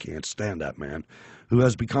 Minnesota. I can't stand that man, who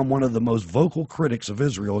has become one of the most vocal critics of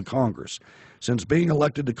Israel in Congress. Since being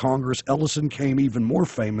elected to Congress, Ellison became even more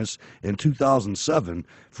famous in 2007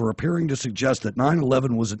 for appearing to suggest that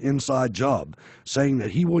 9/11 was an inside job, saying that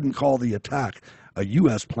he wouldn't call the attack a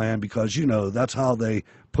U.S. plan because, you know, that's how they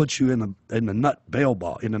put you in the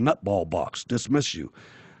nutball box, dismiss you.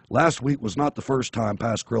 Last week was not the first time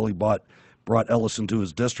Pascrell brought Ellison to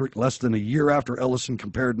his district. Less than a year after Ellison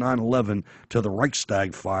compared 9/11 to the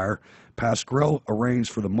Reichstag fire, Pascrell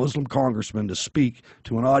arranged for the Muslim congressman to speak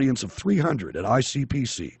to an audience of 300 at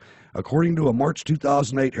ICPC. According to a March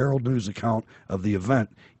 2008 Herald News account of the event,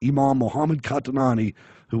 Imam Mohammed Qatanani,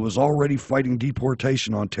 who was already fighting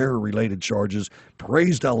deportation on terror-related charges,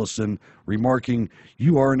 praised Ellison, remarking,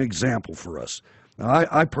 "You are an example for us." Now,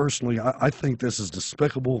 I personally think this is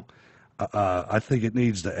despicable. I think it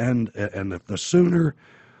needs to end, and the sooner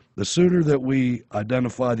that we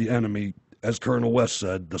identify the enemy, as Colonel West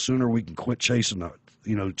said, the sooner we can quit chasing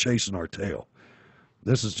our tail.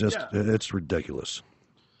 This is just, it's ridiculous.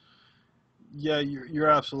 Yeah, you're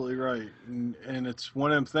absolutely right, and it's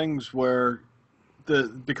one of them things where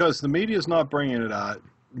because the media is not bringing it out,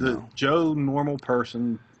 Joe normal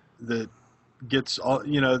person that gets all,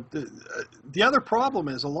 the other problem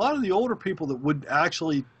is a lot of the older people that would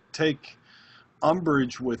actually take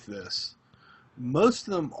umbrage with this, most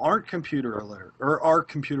of them aren't computer illiterate or are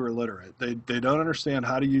computer illiterate. They don't understand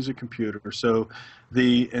how to use a computer, so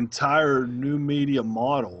the entire new media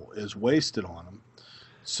model is wasted on them.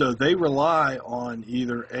 So they rely on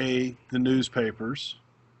either A, the newspapers,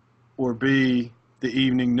 or B, the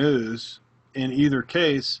evening news. In either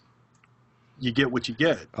case, you get what you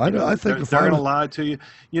get. I think they're going to lie to you.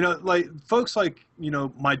 Like folks like,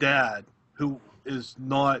 my dad, who is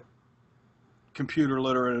not computer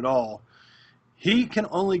literate at all, he can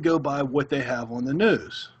only go by what they have on the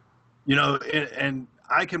news. And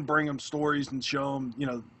I can bring him stories and show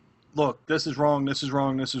him, look, this is wrong, this is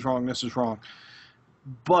wrong, this is wrong, this is wrong.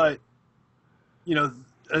 But,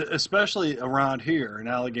 especially around here in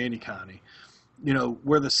Allegheny County,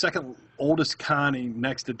 we're the second oldest county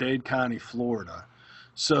next to Dade County, Florida.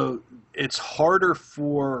 So it's harder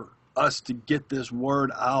for us to get this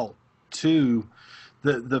word out to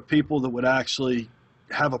the people that would actually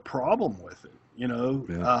have a problem with it.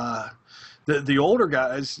 The older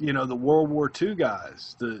guys, the World War II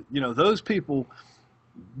guys, those people,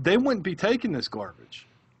 they wouldn't be taking this garbage.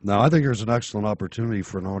 No, I think there's an excellent opportunity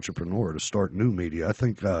for an entrepreneur to start new media. I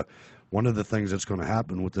think one of the things that's going to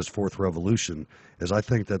happen with this fourth revolution is I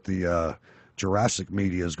think that the Jurassic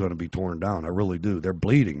media is going to be torn down. I really do. They're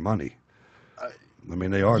bleeding money. I mean,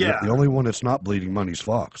 they are. Yeah. The only one that's not bleeding money is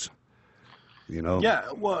Fox. Yeah,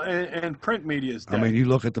 well, and print media is dead. I mean, you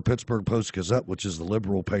look at the Pittsburgh Post-Gazette, which is the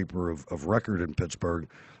liberal paper of record in Pittsburgh,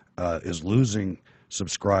 is losing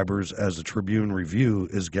subscribers as the Tribune Review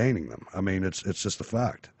is gaining them. I mean, it's just a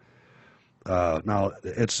fact. Now,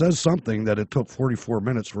 it says something that it took 44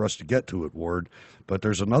 minutes for us to get to it, Ward, but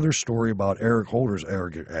there's another story about Eric Holder's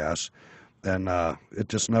arrogant ass, and it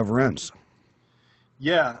just never ends.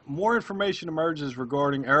 Yeah, more information emerges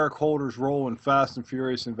regarding Eric Holder's role in Fast and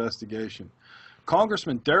Furious investigation.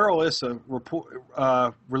 Congressman Darrell Issa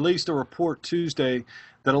released a report Tuesday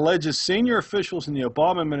that alleges senior officials in the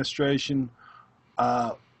Obama administration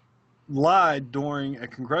lied during a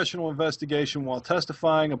congressional investigation while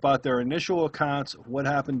testifying about their initial accounts of what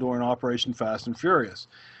happened during Operation Fast and Furious.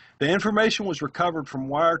 The information was recovered from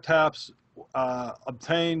wiretaps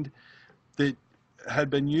obtained that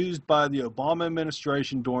had been used by the Obama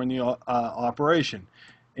administration during the operation.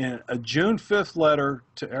 In a June 5th letter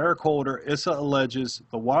to Eric Holder, Issa alleges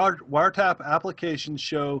the wiretap applications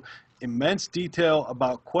show immense detail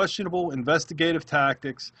about questionable investigative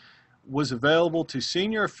tactics was available to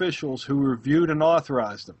senior officials who reviewed and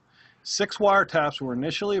authorized them. 6 wiretaps were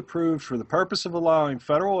initially approved for the purpose of allowing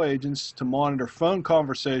federal agents to monitor phone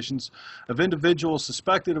conversations of individuals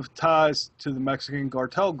suspected of ties to the Mexican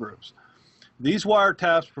cartel groups. These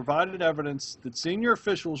wiretaps provided evidence that senior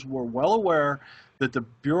officials were well aware that the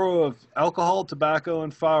Bureau of Alcohol, Tobacco,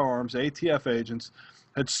 and Firearms, ATF agents,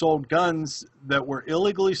 had sold guns that were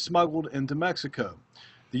illegally smuggled into Mexico.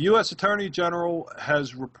 The U.S. Attorney General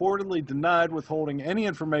has reportedly denied withholding any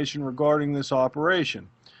information regarding this operation.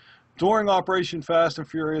 During Operation Fast and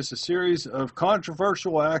Furious, a series of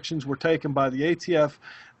controversial actions were taken by the ATF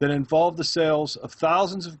that involved the sales of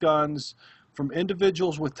thousands of guns from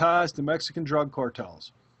individuals with ties to Mexican drug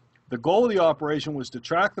cartels. The goal of the operation was to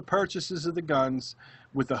track the purchases of the guns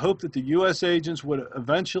with the hope that the U.S. agents would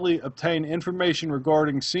eventually obtain information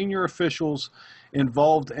regarding senior officials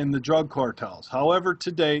involved in the drug cartels. However,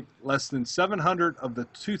 to date, less than 700 of the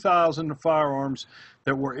 2,000 firearms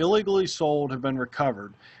that were illegally sold have been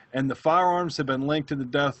recovered, and the firearms have been linked to the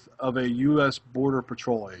death of a U.S. Border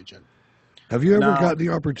Patrol agent. Have you ever got the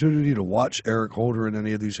opportunity to watch Eric Holder in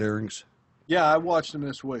any of these hearings? Yeah, I watched him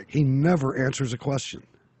this week. He never answers a question.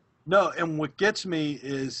 No, and what gets me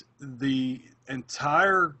is the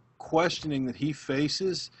entire questioning that he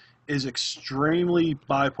faces is extremely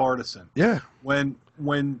bipartisan. Yeah. When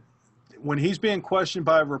he's being questioned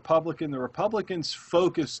by a Republican, the Republicans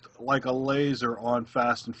focused like a laser on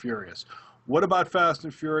Fast and Furious. What about Fast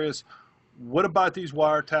and Furious? What about these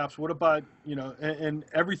wiretaps? What about, and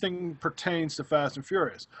everything pertains to Fast and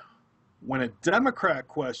Furious. When a Democrat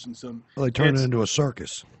questions them, well, they turn it into a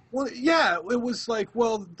circus. Well, yeah, it was like,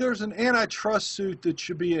 well, there's an antitrust suit that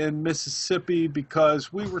should be in Mississippi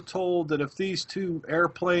because we were told that if these two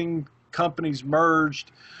airplane companies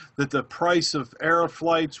merged, that the price of air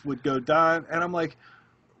flights would go down. And I'm like,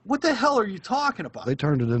 what the hell are you talking about? They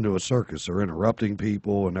turned it into a circus. They're interrupting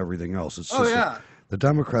people and everything else. It's just the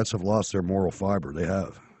Democrats have lost their moral fiber. They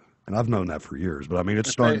have. And I've known that for years, but I mean,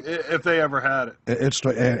 it's starting. If they ever had it.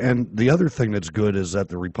 And the other thing that's good is that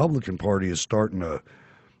the Republican Party is starting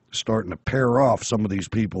to pair off some of these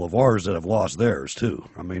people of ours that have lost theirs too.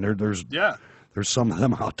 I mean, there's some of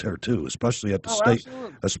them out there too, especially at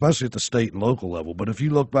the state and local level. But if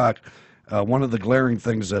you look back, one of the glaring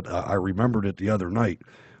things that I remembered it the other night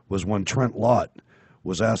was when Trent Lott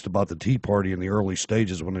was asked about the Tea Party in the early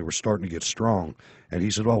stages when they were starting to get strong, and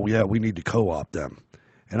he said, "Oh yeah, we need to co-opt them."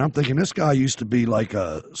 And I'm thinking, this guy used to be like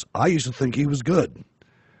I used to think he was good.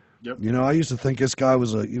 Yep. I used to think this guy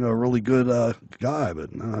was a really good guy,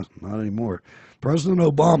 but not anymore. President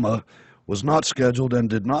Obama was not scheduled and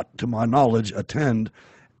did not, to my knowledge, attend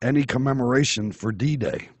any commemoration for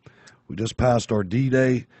D-Day. We just passed our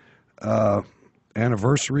D-Day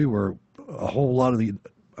anniversary where a whole lot of the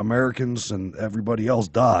Americans and everybody else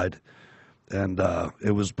died, and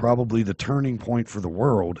it was probably the turning point for the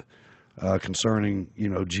world concerning,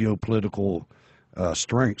 geopolitical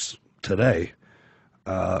strengths today.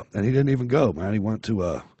 And he didn't even go, man. He went to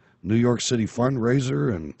a New York City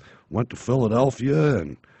fundraiser and went to Philadelphia,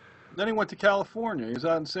 and then he went to California. He was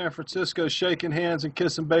out in San Francisco shaking hands and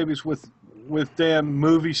kissing babies with damn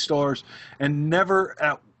movie stars, and never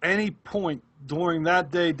at any point during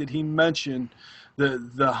that day did he mention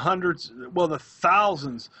the hundreds, well, the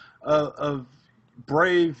thousands of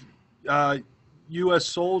brave U.S.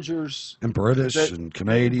 soldiers and British and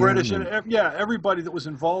Canadian, everybody that was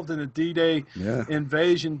involved in the D-Day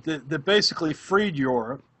invasion that basically freed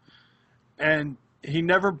Europe, and he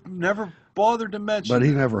never bothered to mention. But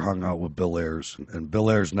he never hung out with Bill Ayers, and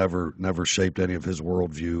Bill Ayers never shaped any of his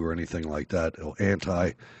worldview or anything like that.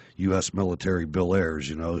 Anti-U.S. military Bill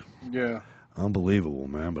Ayers, Yeah. Unbelievable,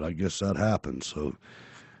 man. But I guess that happened. So,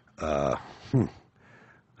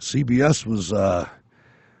 CBS was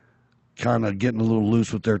kind of getting a little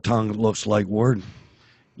loose with their tongue, it looks like, Ward.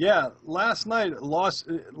 Yeah, last night,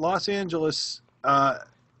 Los Angeles,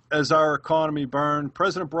 as our economy burned,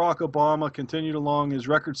 President Barack Obama continued along his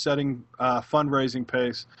record-setting fundraising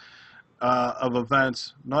pace of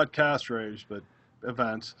events, not cast rage, but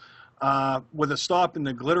events, with a stop in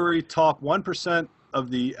the glittery top 1% of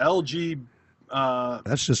the LG.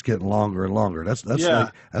 That's just getting longer and longer. That's like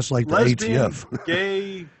the lesbian, ATF.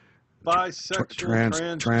 Gay,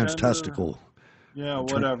 bisexual, trans testicle. Yeah,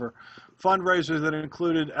 whatever. Fundraiser that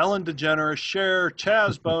included Ellen DeGeneres, Cher,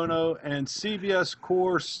 Chaz Bono, and CBS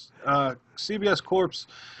Corp's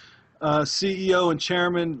CEO and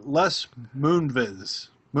chairman Les Moonves.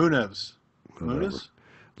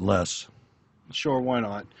 Les. Sure, why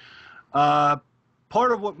not?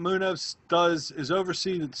 Part of what Moonves does is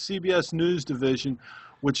oversee the CBS News division,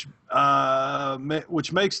 which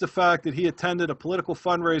makes the fact that he attended a political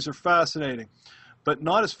fundraiser fascinating, but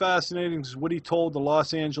not as fascinating as what he told the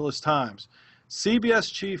Los Angeles Times.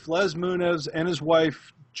 CBS chief Les Moonves and his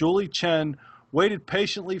wife, Julie Chen, waited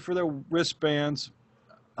patiently for their wristbands.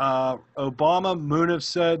 Obama, Moonves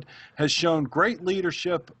said, has shown great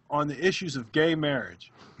leadership on the issues of gay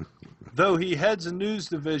marriage. Though he heads a news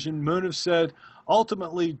division, Moonves said,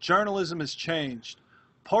 ultimately, journalism has changed.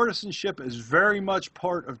 Partisanship is very much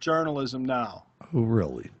part of journalism now. Oh,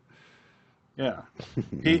 really? Yeah.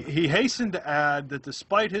 He hastened to add that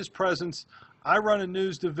despite his presence, I run a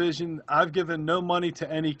news division. I've given no money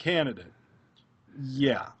to any candidate.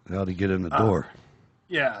 Yeah. How'd he get in the door?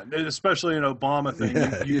 Yeah, especially an Obama thing.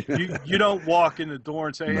 Yeah, you don't walk in the door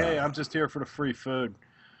and say, hey, I'm just here for the free food.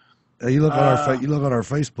 You look on our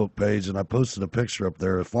Facebook page, and I posted a picture up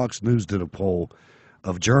there. Fox News did a poll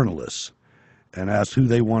of journalists and asked who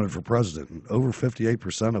they wanted for president. And over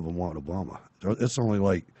 58% of them want Obama. It's only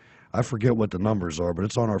like, I forget what the numbers are, but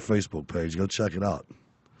it's on our Facebook page. Go check it out.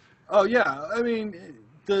 Oh, yeah. I mean,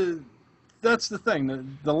 that's the thing.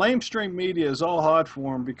 The lamestream media is all hot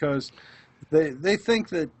for them because they think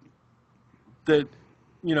that the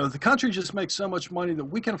country just makes so much money that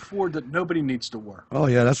we can afford that nobody needs to work. Oh,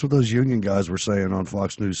 yeah, that's what those union guys were saying on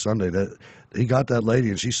Fox News Sunday. That he got that lady,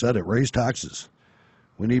 and she said it, raise taxes.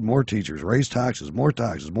 We need more teachers, raise taxes, more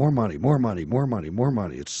money, more money, more money, more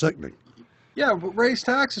money. It's sickening. Yeah, but raise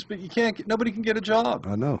taxes, but nobody can get a job.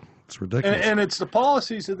 I know. It's ridiculous. And it's the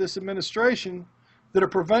policies of this administration that are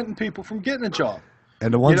preventing people from getting a job.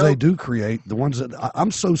 And the ones they do create, the ones that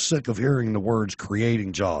I'm so sick of hearing the words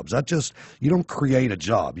creating jobs. You don't create a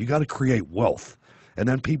job. You got to create wealth. And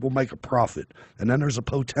then people make a profit. And then there's a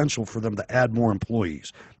potential for them to add more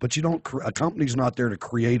employees. But a company's not there to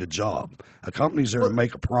create a job. A company's there to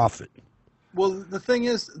make a profit. Well, the thing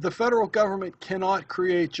is, the federal government cannot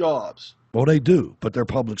create jobs. Well, they do, but they're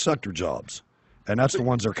public sector jobs. And that's the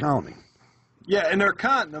ones they're counting. Yeah, and they're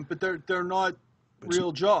counting them, but they're not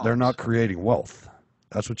real jobs. They're not creating wealth.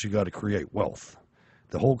 That's what you got to create, wealth.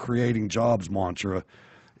 The whole creating jobs mantra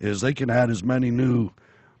is they can add as many new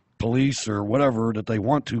police or whatever that they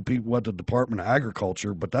want to, people at the Department of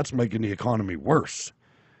Agriculture, but that's making the economy worse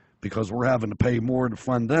because we're having to pay more to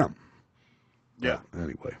fund them. Yeah. But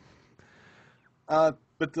anyway.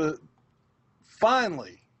 But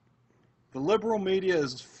finally, the liberal media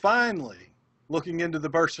is finally looking into the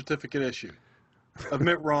birth certificate issue of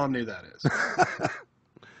Mitt Romney, that is.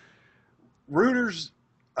 Reuters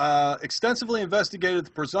extensively investigated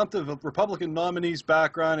the presumptive Republican nominee's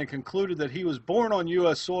background and concluded that he was born on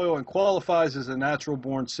U.S. soil and qualifies as a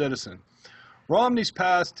natural-born citizen. Romney's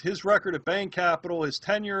past, his record at Bain Capital, his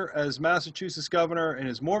tenure as Massachusetts governor, and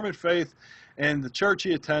his Mormon faith and the church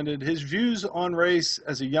he attended, his views on race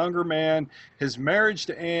as a younger man, his marriage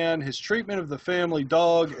to Anne, his treatment of the family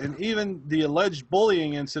dog, and even the alleged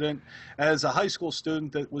bullying incident as a high school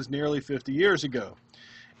student that was nearly 50 years ago.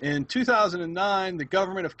 In 2009, the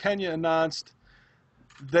government of Kenya announced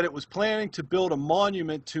that it was planning to build a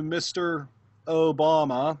monument to Mr.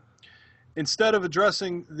 Obama. Instead of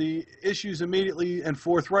addressing the issues immediately and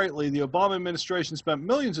forthrightly, the Obama administration spent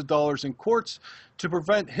millions of dollars in courts to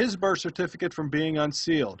prevent his birth certificate from being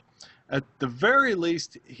unsealed. At the very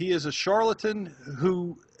least, he is a charlatan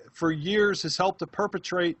who, for years, has helped to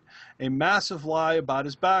perpetrate a massive lie about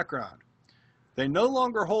his background. They no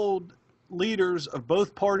longer hold leaders of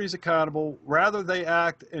both parties accountable. Rather, they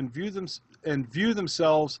act and view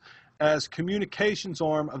themselves as communications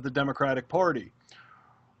arm of the Democratic Party.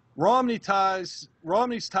 Romney's ties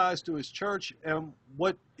to his church and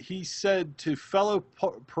what he said to fellow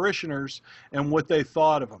parishioners and what they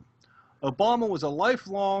thought of him. Obama was a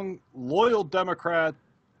lifelong loyal Democrat.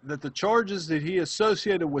 That the charges that he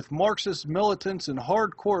associated with Marxist militants and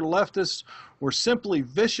hardcore leftists were simply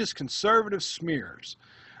vicious conservative smears.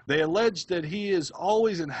 They allege that he is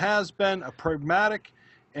always and has been a pragmatic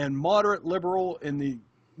and moderate liberal in the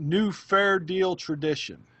New Fair Deal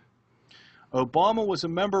tradition. Obama was a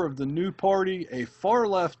member of the New Party, a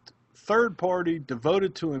far-left third party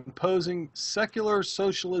devoted to imposing secular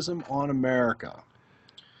socialism on America.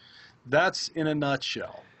 That's in a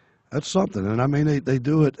nutshell. That's something, and I mean they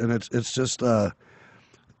do it, and it's just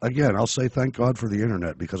again, I'll say thank God for the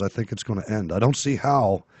internet, because I think it's going to end. I don't see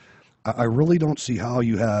how. I really don't see how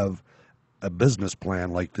you have a business plan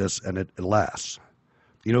like this and it lasts.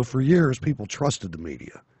 You know, for years people trusted the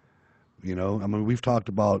media. You know, I mean, we've talked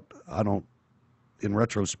about. In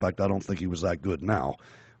retrospect, I don't think he was that good now.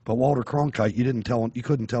 But Walter Cronkite, you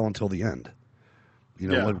couldn't tell until the end. You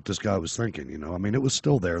know what this guy was thinking. You know, I mean, it was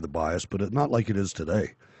still there, the bias, but not like it is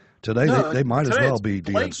today. Today they might as well be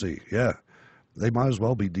DNC. Yeah, they might as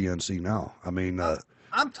well be DNC now. I mean,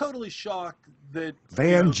 I'm totally shocked that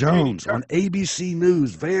Van Jones on ABC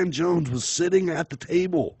News. Van Jones was sitting at the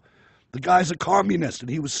table. The guy's a communist, and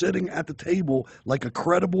he was sitting at the table like a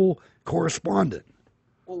credible correspondent.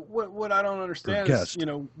 Well, what I don't understand is, you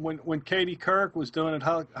know, when Katie Couric was doing it,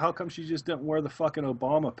 how come she just didn't wear the fucking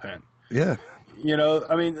Obama pen? Yeah. You know,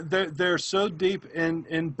 I mean, they're so deep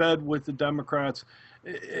in bed with the Democrats.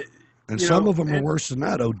 And some of them are worse than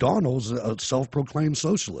that. O'Donnell's a self-proclaimed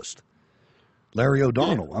socialist. Larry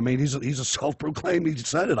O'Donnell. Yeah. I mean, he's a self-proclaimed. He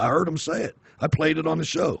said it. I heard him say it. I played it on the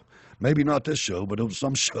show. Maybe not this show, but it was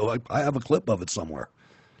some show. I have a clip of it somewhere.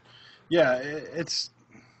 Yeah, it's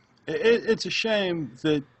a shame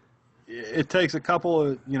that it takes a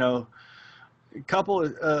couple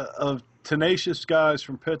of tenacious guys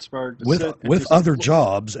from Pittsburgh to with other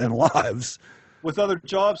jobs and lives. With other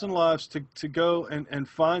jobs and lives to go and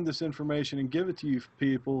find this information and give it to you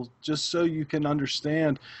people, just so you can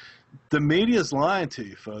understand. The media's lying to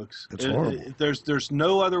you, folks. It's horrible. There's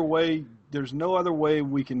no other way. There's no other way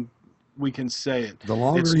we can say it.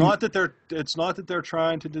 It's not that they're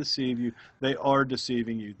trying to deceive you. They are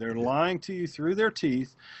deceiving you. They're lying to you through their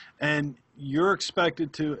teeth, and you're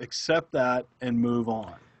expected to accept that and move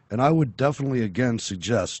on. And I would definitely, again,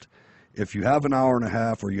 suggest, if you have an hour and a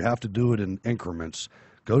half or you have to do it in increments,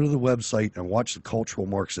 go to the website and watch the cultural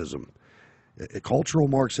Marxism. Cultural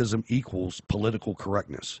Marxism equals political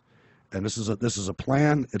correctness. And this is a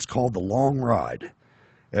plan. It's called the long ride.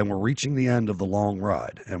 And we're reaching the end of the long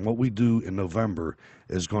ride. And what we do in November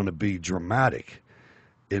is going to be dramatic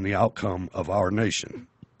in the outcome of our nation.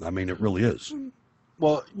 I mean, it really is.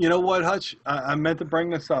 Well, you know what, Hutch? I meant to bring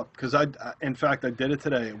this up because in fact, I did it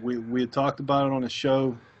today. We had talked about it on a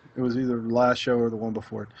show. It was either the last show or the one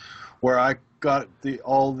before it, where I got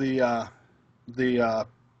all the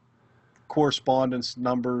correspondence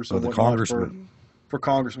numbers of the congressman for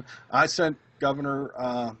congressman. I sent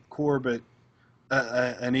Governor Corbett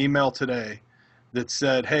an email today that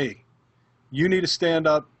said, "Hey, you need to stand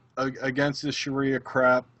up against this Sharia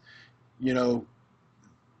crap." You know,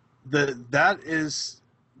 that's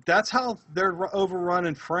how they're overrun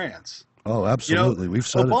in France. Oh, absolutely. You know, we've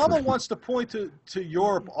said Obama wants to point to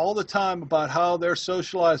Europe all the time about how their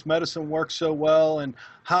socialized medicine works so well and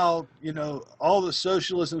how, you know, all the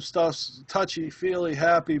socialism stuff's touchy-feely,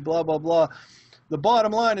 happy, blah, blah, blah. The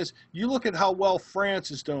bottom line is, you look at how well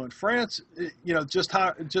France is doing. France, you know, just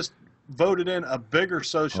voted in a bigger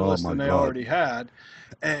socialist than they already had.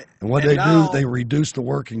 And what they do, they reduce the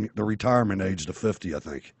retirement age to 50, I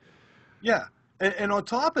think. Yeah. And on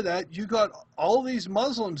top of that, you got all these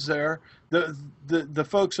Muslims there, the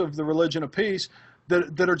folks of the religion of peace,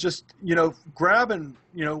 that are just, you know, grabbing,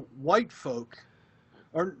 you know, white folk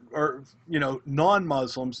or you know,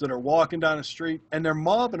 non-Muslims that are walking down the street, and they're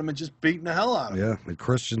mobbing them and just beating the hell out of them. Yeah, and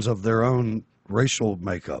Christians of their own racial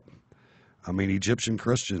makeup. I mean, Egyptian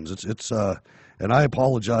Christians. It's and I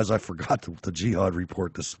apologize, I forgot the jihad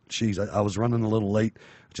report. I was running a little late.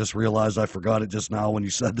 Just realized I forgot it just now when you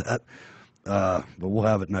said that. But we'll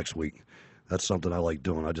have it next week. That's something I like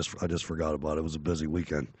doing. I just forgot about it. It was a busy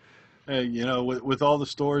weekend. Hey, you know, with all the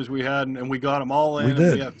stories we had, and we got them all in. We did.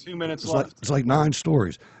 And we have 2 minutes left. It's like 9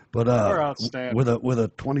 stories, but we're outstanding. with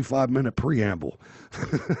a 25-minute preamble.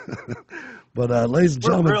 But ladies and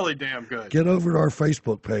gentlemen, we're really damn good. Get over to our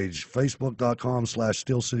Facebook page,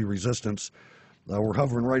 facebook.com/Steel City Resistance. We're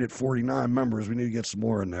hovering right at 49 members. We need to get some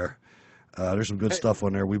more in there. There's some good stuff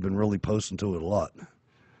on there. We've been really posting to it a lot.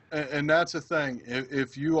 And that's the thing.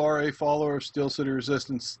 If you are a follower of Steel City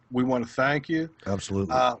Resistance, we want to thank you.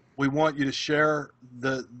 Absolutely. We want you to share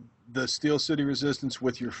the Steel City Resistance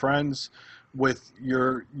with your friends, with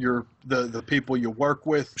the people you work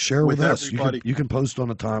with. Share with us. Everybody. You can post on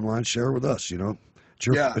the timeline. Share with us. You know,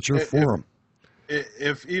 it's your forum.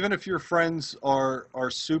 if even if your friends are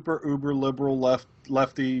super uber liberal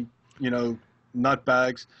lefty,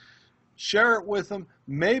 nutbags, share it with them.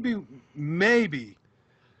 Maybe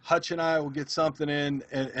Hutch and I will get something in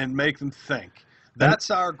and make them think.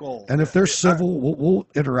 That's our goal. And if they're civil, we'll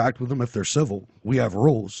interact with them. If they're civil, we have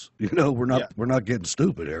rules. We're not getting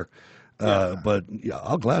stupid here. But yeah,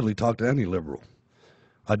 I'll gladly talk to any liberal.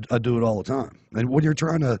 I do it all the time. And when you're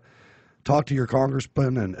trying to talk to your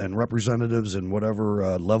congressmen and representatives in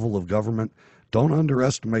whatever level of government, don't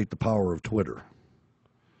underestimate the power of Twitter.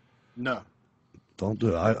 No. Don't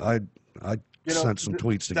do it. I sent some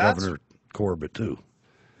tweets to Governor Corbett, too.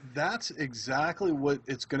 That's exactly what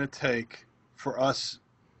it's going to take for us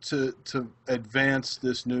to advance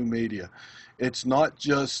this new media. It's not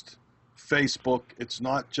just Facebook. It's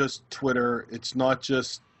not just Twitter. It's not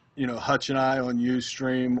just, Hutch and I on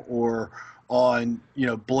Ustream or on,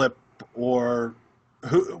 Blip or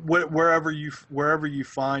wherever you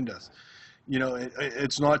find us.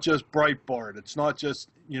 It's not just Breitbart. It's not just,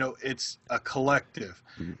 it's a collective.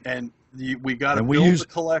 And we got to build the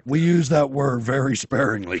collective. We use that word very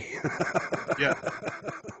sparingly. Yeah.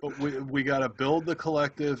 But we got to build the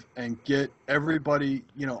collective and get everybody,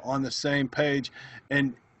 on the same page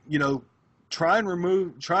and, try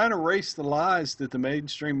and erase the lies that the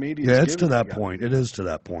mainstream media is giving. It's to that point. It is to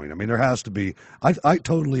that point. I mean, there has to be. I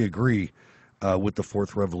totally agree with the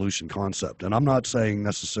fourth revolution concept, and I'm not saying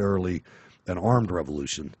necessarily an armed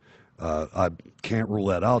revolution. I can't rule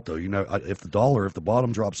that out, though. If the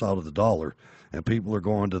bottom drops out of the dollar, and people are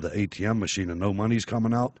going to the ATM machine and no money's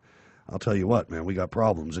coming out, I'll tell you what, man, we got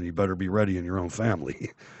problems, and you better be ready in your own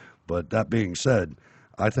family. But that being said,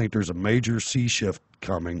 I think there's a major sea shift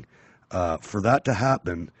coming. For that to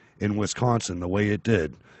happen in Wisconsin the way it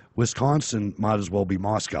did, Wisconsin might as well be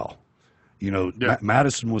Moscow.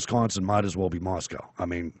 Madison, Wisconsin might as well be Moscow. I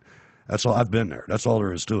mean, that's all. I've been there. That's all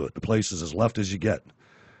there is to it. The place is as left as you get.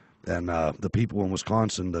 And the people in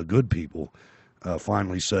Wisconsin, the good people,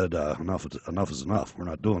 finally said, enough is enough. We're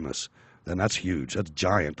not doing this. And that's huge. That's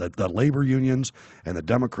giant. The labor unions and the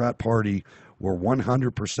Democrat Party were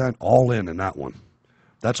 100% all in that one.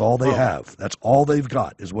 That's all they have. That's all they've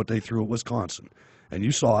got is what they threw at Wisconsin. And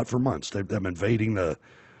you saw it for months. Them invading the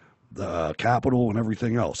Capitol and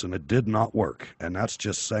everything else, and it did not work. And that's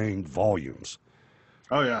just saying volumes.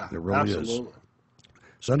 Oh, yeah. It really absolutely. is.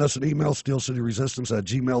 Send us an email,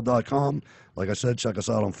 steelcityresistance@gmail.com. Like I said, check us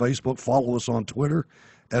out on Facebook. Follow us on Twitter,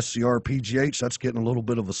 SCRPGH. That's getting a little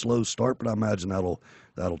bit of a slow start, but I imagine that'll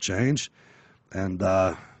change. And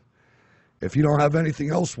if you don't have anything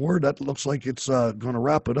else, Ward, that looks like it's going to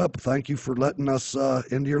wrap it up. Thank you for letting us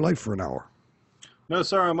into your life for an hour. No,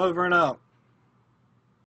 sir. I'm over and out.